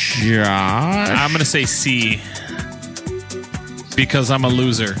 Josh. I'm going to say C. Because I'm a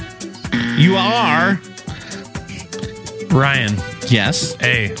loser. You are... Ryan. Yes.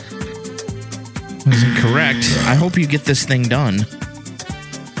 A. Is it correct? I hope you get this thing done.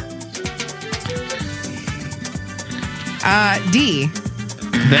 D.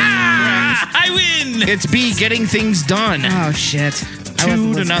 I win. It's B, getting things done. Oh, shit.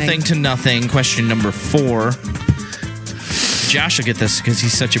 2-0 to nothing. Question number 4. Josh will get this because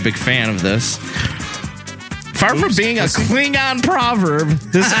he's such a big fan of this. Far from being a Klingon proverb,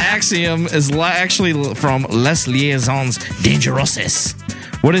 this axiom is actually from Les Liaisons Dangereuses.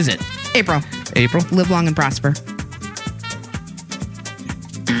 What is it? April. Live long and prosper.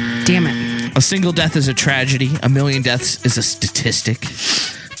 Damn it. A single death is a tragedy. A million deaths is a statistic.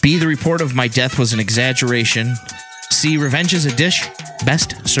 B, the report of my death was an exaggeration. C, revenge is a dish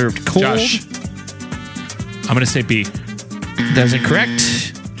best served cold. Josh, I'm going to say B. That's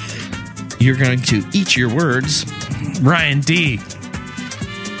incorrect. You're going to eat your words. Ryan, D.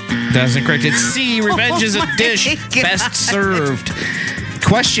 That's incorrect. It's C, revenge is a dish best served.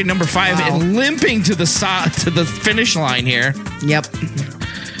 Question number 5, and limping to the finish line here. Yep.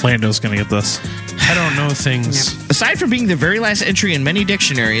 Lando's going to get this. I don't know things. Yep. Aside from being the very last entry in many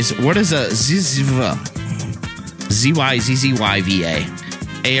dictionaries, what is a ZYZYVA?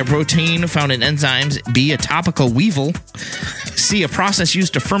 ZYZZYVA. A protein found in enzymes. B, a topical weevil. C, a process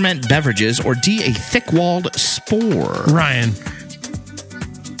used to ferment beverages. Or D, a thick-walled spore. Ryan.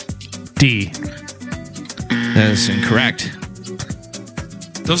 D. That is incorrect.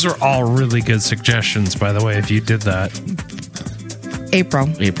 Those are all really good suggestions, by the way, if you did that. April.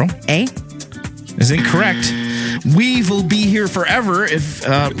 A is incorrect. We will be here forever if...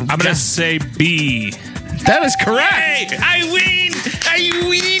 I'm going to say B. That is correct. Hey, I win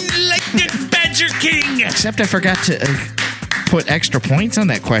like the Badger King. Except I forgot to put extra points on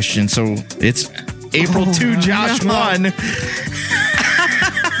that question, so it's April 2, Josh 1.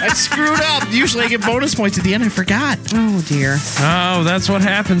 I screwed up. Usually I get bonus points at the end. I forgot. Oh, dear. Oh, that's what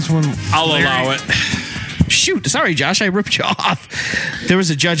happens when... I'll allow it. Shoot. Sorry, Josh. I ripped you off. There was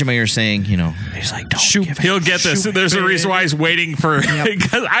a judge in my ear saying, he's like, don't shoot. He'll get this. There's a reason why he's waiting for...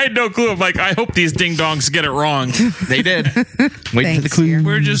 Because I had no clue. I'm like, I hope these ding-dongs get it wrong. They did. Waiting for the clue. Dear.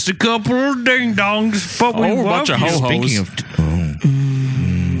 We're just a couple of ding-dongs, but we a bunch of ho-hos. Speaking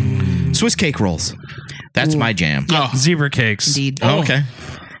of... Swiss cake rolls. That's my jam. Oh. Zebra cakes. Indeed. Oh, okay.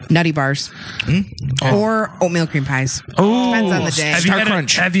 Nutty bars. Or oatmeal cream pies. Oh, depends on the day.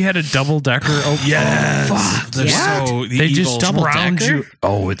 Have you had a double decker? Oh, yes. Fuck. They're so they just double drowned decker? you.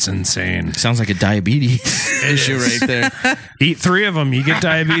 Oh, it's insane. Sounds like a diabetes issue right there. Eat 3 of them, you get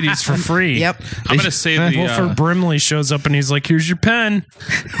diabetes for free. Yep. I'm going to say the... Wilford Brimley shows up and he's like, here's your pen.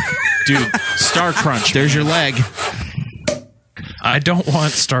 Dude, Star Crunch. There's your leg. I don't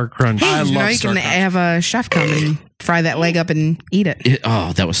want Star Crunch. Hey, I love you Star can Crunch. have a chef come and fry that leg up and eat it.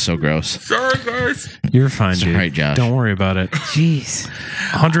 Oh, that was so gross. Sorry, guys. You're fine, dude. All right, Josh. Don't worry about it. Jeez.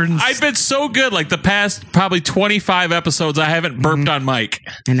 I've been so good. Like the past probably 25 episodes, I haven't burped on mic.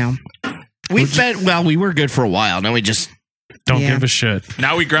 I know. We were good for a while. Now we just don't give a shit.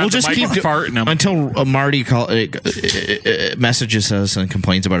 Now we grab the mic and fart in them. Until Marty messages us and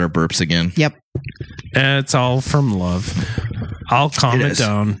complains about our burps again. Yep. It's all from love. I'll calm it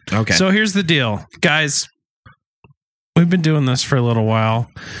down. Okay. So here's the deal. Guys, we've been doing this for a little while,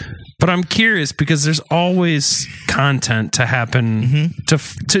 but I'm curious because there's always content to happen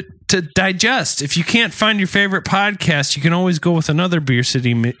to digest. If you can't find your favorite podcast, you can always go with another Beer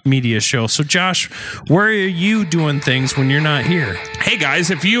City media show. So Josh, where are you doing things when you're not here? Hey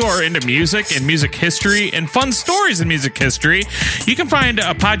guys, if you are into music and music history and fun stories in music history, you can find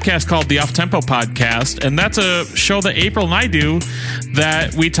a podcast called the Off Tempo Podcast, and that's a show that April and I do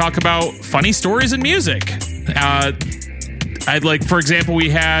that we talk about funny stories in music. I'd like, for example, we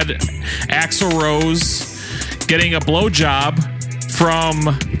had Axl Rose getting a blowjob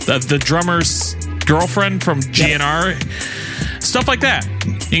from the drummer's girlfriend from GNR. Stuff like that.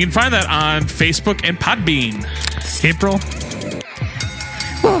 You can find that on Facebook and Podbean. April?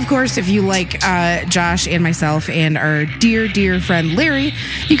 Well, of course, if you like Josh and myself and our dear, dear friend Larry,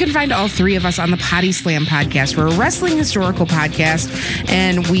 you can find all 3 of us on the Potty Slam podcast. We're a wrestling historical podcast,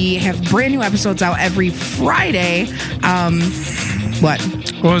 and we have brand new episodes out every Friday. What?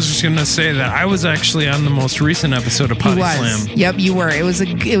 Well, I was just going to say that I was actually on the most recent episode of Potty Slam. Yep, you were. It was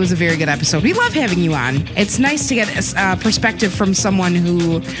a very good episode. We love having you on. It's nice to get a perspective from someone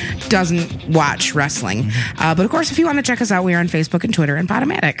who doesn't watch wrestling. But of course, if you want to check us out, we are on Facebook and Twitter and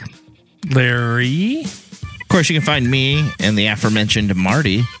Podomatic. Larry? Of course, you can find me and the aforementioned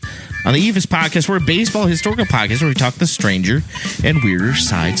Marty on the Evis podcast. We're a baseball historical podcast where we talk the stranger and weirder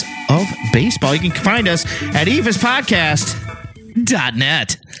sides of baseball. You can find us at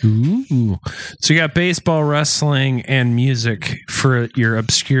evispodcast.net. Ooh. So you got baseball, wrestling, and music for your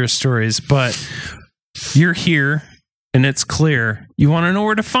obscure stories, but you're here and it's clear, you want to know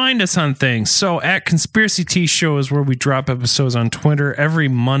where to find us on things. So at Conspiracy Tea Show is where we drop episodes on Twitter every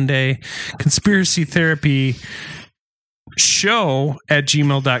Monday. Conspiracy Therapy Show at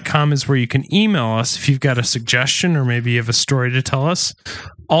gmail.com is where you can email us if you've got a suggestion or maybe you have a story to tell us.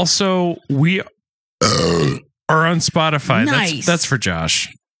 Also, we are on Spotify. Nice. That's for Josh.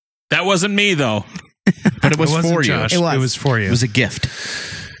 That wasn't me, though. But it was wasn't for you. Josh. It was for you. It was a gift.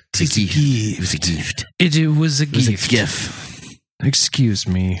 It was a gift. It was a It was a gift. gift. Excuse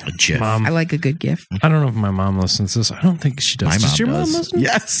me, A GIF. Mom. I like a good gift. I don't know if my mom listens to this. I don't think she does. My Does mom your does. mom listen?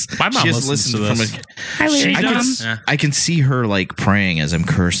 Yes. My mom She has listens to listened this. from a- Hi, Lady I Mom. can, I can see her like praying as I'm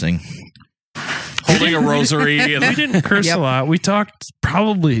cursing. Holding a rosary. We And didn't curse a lot. We talked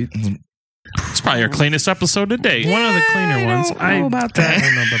probably it's probably our cleanest episode to date. one of the cleaner I ones. don't know about that. I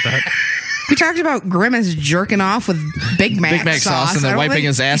don't know about that. We talked about Grimace jerking off with Big Mac, Big Mac sauce and I then don't wiping think-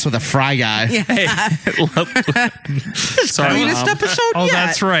 his ass with a fry guy. Sorry, Cleanest Mom. episode Oh, yet.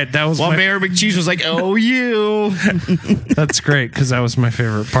 that's right. That was While my, Mayor McCheese was like, "Oh, you." that's great because that was my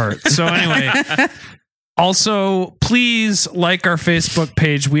favorite part. So anyway, also please like our Facebook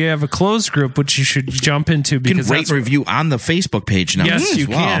page. We have a closed group which you should jump into You can because rate that's and review on the Facebook page now. yes, as you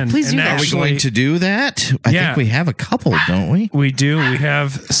well. can. Please And do that. Are we actually, going to do that? I Yeah. think we have a couple, don't we? We do. We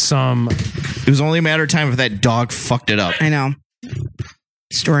have some. It was only a matter of time if that dog fucked it up. I know.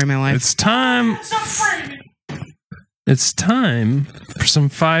 Story of my life. It's time. It's time for some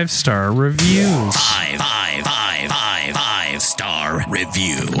 5-star reviews. Five-star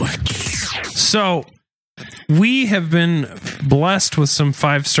review. So we have been blessed with some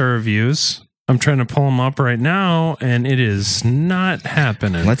 5-star reviews. I'm trying to pull them up right now, and it is not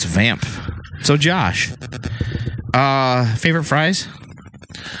happening. Let's vamp. So, Josh, favorite fries?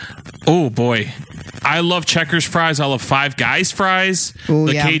 Oh boy, I love Checkers fries. I love Five Guys fries. Ooh,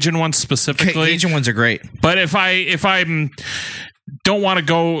 The yeah. Cajun ones specifically. Cajun ones are great. But if I'm don't want to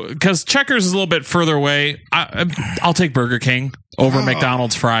go because Checkers is a little bit further away, I'll take Burger King over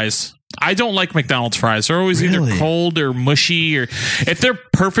McDonald's fries. I don't like McDonald's fries. They're always Really? either cold or mushy, or if they're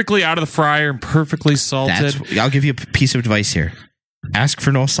perfectly out of the fryer and perfectly salted. I'll give you a piece of advice here. Ask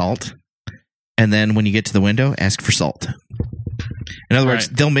for no salt, and then when you get to the window, ask for salt. In other words,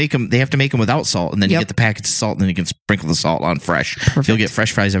 Right. they'll make them. They have to make them without salt, and then you Yep. get the packets of salt, and then you can sprinkle the salt on fresh. Perfect. You'll get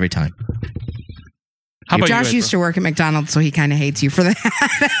fresh fries every time. How about Josh you, used to work at McDonald's, so he kind of hates you for that.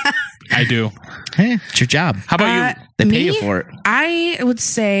 I do. Hey, it's your job. How about you? They pay me? you for it. I would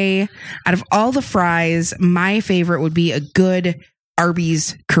say, out of all the fries, my favorite would be a good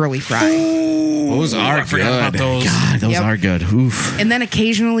Arby's curly fry. Those are I forgot about good. those. God, those Yep. are good. Oof. And then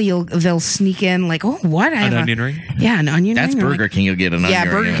occasionally they'll sneak in like, oh, what? I have An a- onion ring? Yeah, an onion That's ring. You're Burger like- King. You'll get an onion Yeah,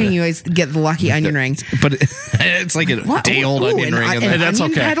 ring. Burger King, you always get the lucky onion ring. But it's like a What? day-old Ooh, onion ring. An in there. that's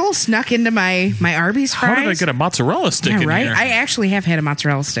onion okay. petal snuck into my Arby's fries. How did I get a mozzarella stick Yeah, in right? here? I actually have had a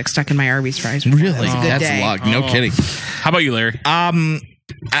mozzarella stick stuck in my Arby's fries. before. Really? That was a good That's day. luck. No Oh. kidding. How about you, Larry?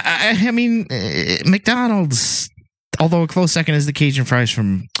 I mean, McDonald's, although a close second is the Cajun fries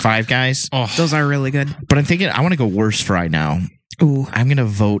from Five Guys. Oh, Those are really good. But I'm thinking I want to go worse fry now. Ooh. I'm going to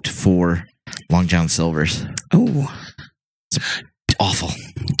vote for Long John Silver's. Ooh. Awful.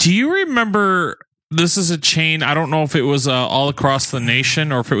 do you remember? This is a chain. I don't know if it was all across the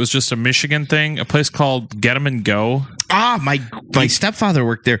nation or if it was just a Michigan thing. A place called Get 'em and Go. Ah, my stepfather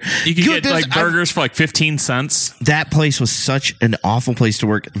worked there. You could Dude, get like burgers for like 15 cents. That place was such an awful place to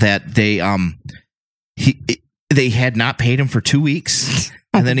work that they had not paid him for 2 weeks.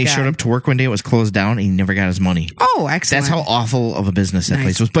 And then he God. showed up to work one day. It was closed down. And he never got his money. Oh, excellent. That's how awful of a business that Nice.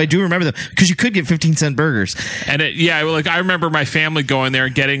 place was. But I do remember them because you could get 15-cent burgers. And like I remember my family going there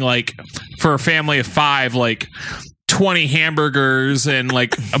and getting like for a family of 5, like 20 hamburgers and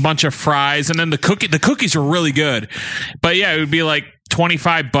like a bunch of fries, and then the cookies were really good. But yeah, it would be like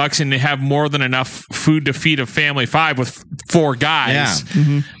 $25 and they have more than enough food to feed a family of 5 with 4 guys.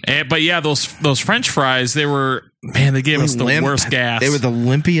 Yeah. But yeah, those French fries, they gave us the Limp. worst gas. They were the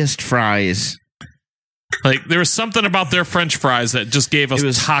limpiest fries. Like there was something about their French fries that just gave us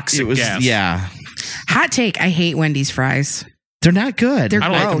toxic gas. Yeah. Hot take. I hate Wendy's fries. They're not good. They're I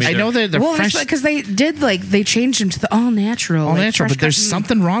don't like them gross. either. I know they're Well, fresh. because they changed them to the all natural. All like natural, fresh but there's cut-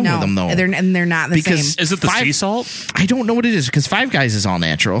 something wrong with them, though. They're not the Because same. Is it the sea salt? I don't know what it is because Five Guys is all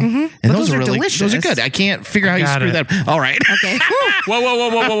natural, and But those those are are really delicious. Those are good. I can't figure out how you Got screw it. that. All right. Okay.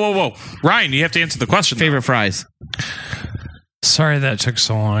 Whoa. Ryan, you have to answer the question. though. Favorite fries. Sorry that took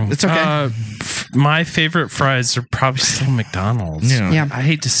so long. It's okay. My favorite fries are probably still McDonald's. Yeah. Yeah. I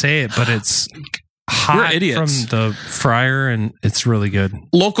hate to say it, but it's hot We're idiots. from the fryer, and it's really good.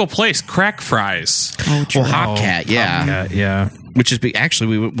 Local place, crack fries. Oh, true. Well, Hot Cat, yeah. Yeah. Which is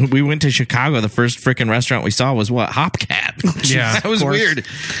actually we went to Chicago. The first freaking restaurant we saw was what? Hopcat. Yeah, that was weird.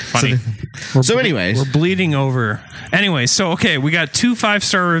 Funny. So anyways, we're bleeding over. Anyway, so okay, we got 2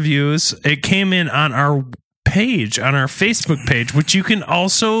 5-star reviews. It came in on our page, on our Facebook page, which you can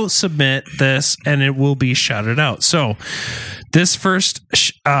also submit this and it will be shouted out. So this first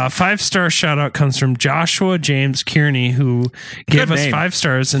 5-star shout out comes from Joshua James Kearney, who gave us 5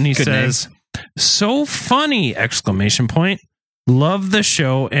 stars, and he says, "So funny!" ! Love the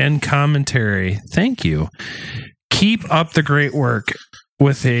show and commentary. Thank you. Keep up the great work,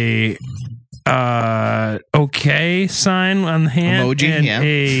 with a okay sign on the hand emoji, and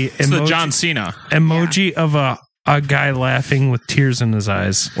It's the John Cena emoji of a guy laughing with tears in his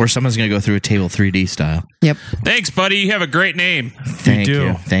eyes. Or someone's going to go through a table 3D style. Yep. Thanks, buddy. You have a great name. Thank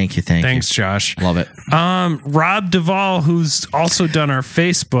you. Thank you. Thanks, Josh. Love it. Rob Duvall, who's also done our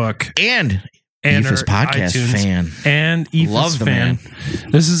Facebook and Aoife's podcast iTunes, fan. And Aoife's Love the fan.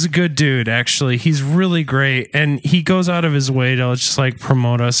 man. This is a good dude, actually. He's really great. And he goes out of his way to just like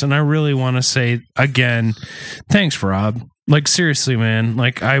promote us. And I really want to say again, thanks, Rob. Like, seriously, man.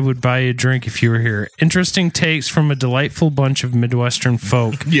 Like, I would buy you a drink if you were here. Interesting takes from a delightful bunch of Midwestern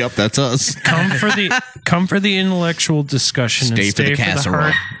folk. Yep, that's us. Come for the intellectual discussion. Stay and for the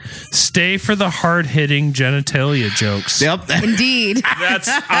casserole. Stay for the hard-hitting genitalia jokes. Yep. Indeed. That's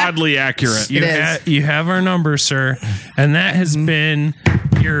oddly accurate. You have our number, sir. And that has been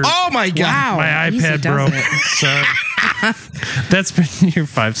your... Oh, my God. Wow. My iPad broke. So that's been your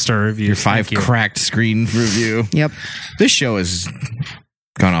 5-star review. Your 5 cracked screen review. Yep. This show has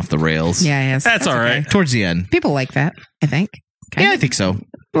gone off the rails. Yeah, yes. That's all right. okay. Towards the end. People like that, I think. Yeah, I think so.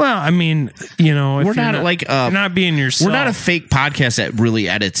 Well, I mean, you know, if We're you're not like you're not being yourself. we're not a fake podcast that really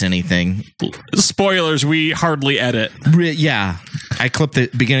edits anything. Spoilers, we hardly edit. Yeah, I clip the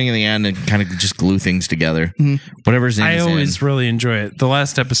beginning and the end and kind of just glue things together. Whatever's in. I is always in. really enjoy it. The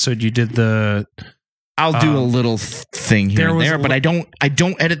last episode you did the. I'll do a little thing here and there, but I don't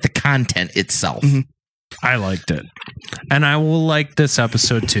edit the content itself. I liked it, and I will like this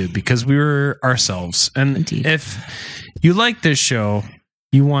episode too because we were ourselves. And Indeed. if you like this show,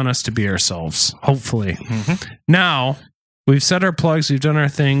 you want us to be ourselves. Hopefully, now. We've said our plugs. We've done our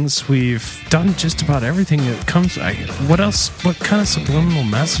things. We've done just about everything that comes. What else? What kind of subliminal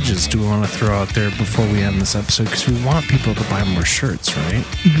messages do we want to throw out there before we end this episode? Because we want people to buy more shirts, right?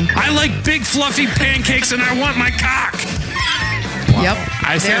 I like big fluffy pancakes and I want my cock. Yep.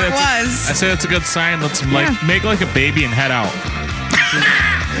 I say There it that's was. I say that's a good sign. Let's make like a baby and head out.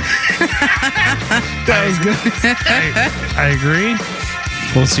 That was good. I agree.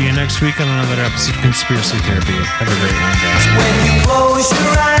 We'll see you next week on another episode of Conspiracy Therapy. Have a great one, guys. When you close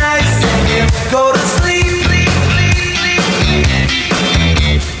your eyes and you go to sleep, and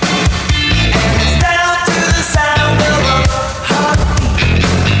it's down to the sound of a heartbeat.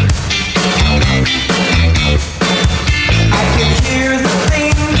 I can hear the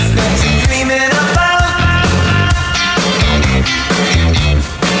things that you're dreaming about.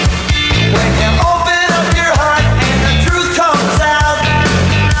 When you open up your heart and the truth comes out.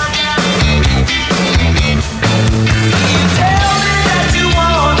 You tell me that you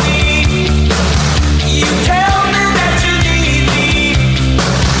want me. You tell me that you need me.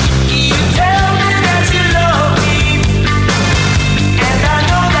 You tell me that you love me. And I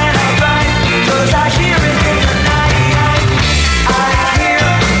know that I'm right, 'cause I hear it in the night. I hear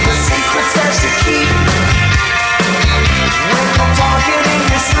the secrets that you keep. When you're talking in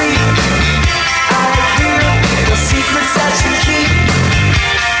your sleep, I hear the secrets that you keep.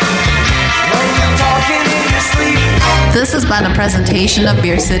 When you're talking in your sleep. This has been a presentation of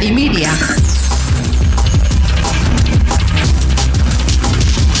Beer City Media.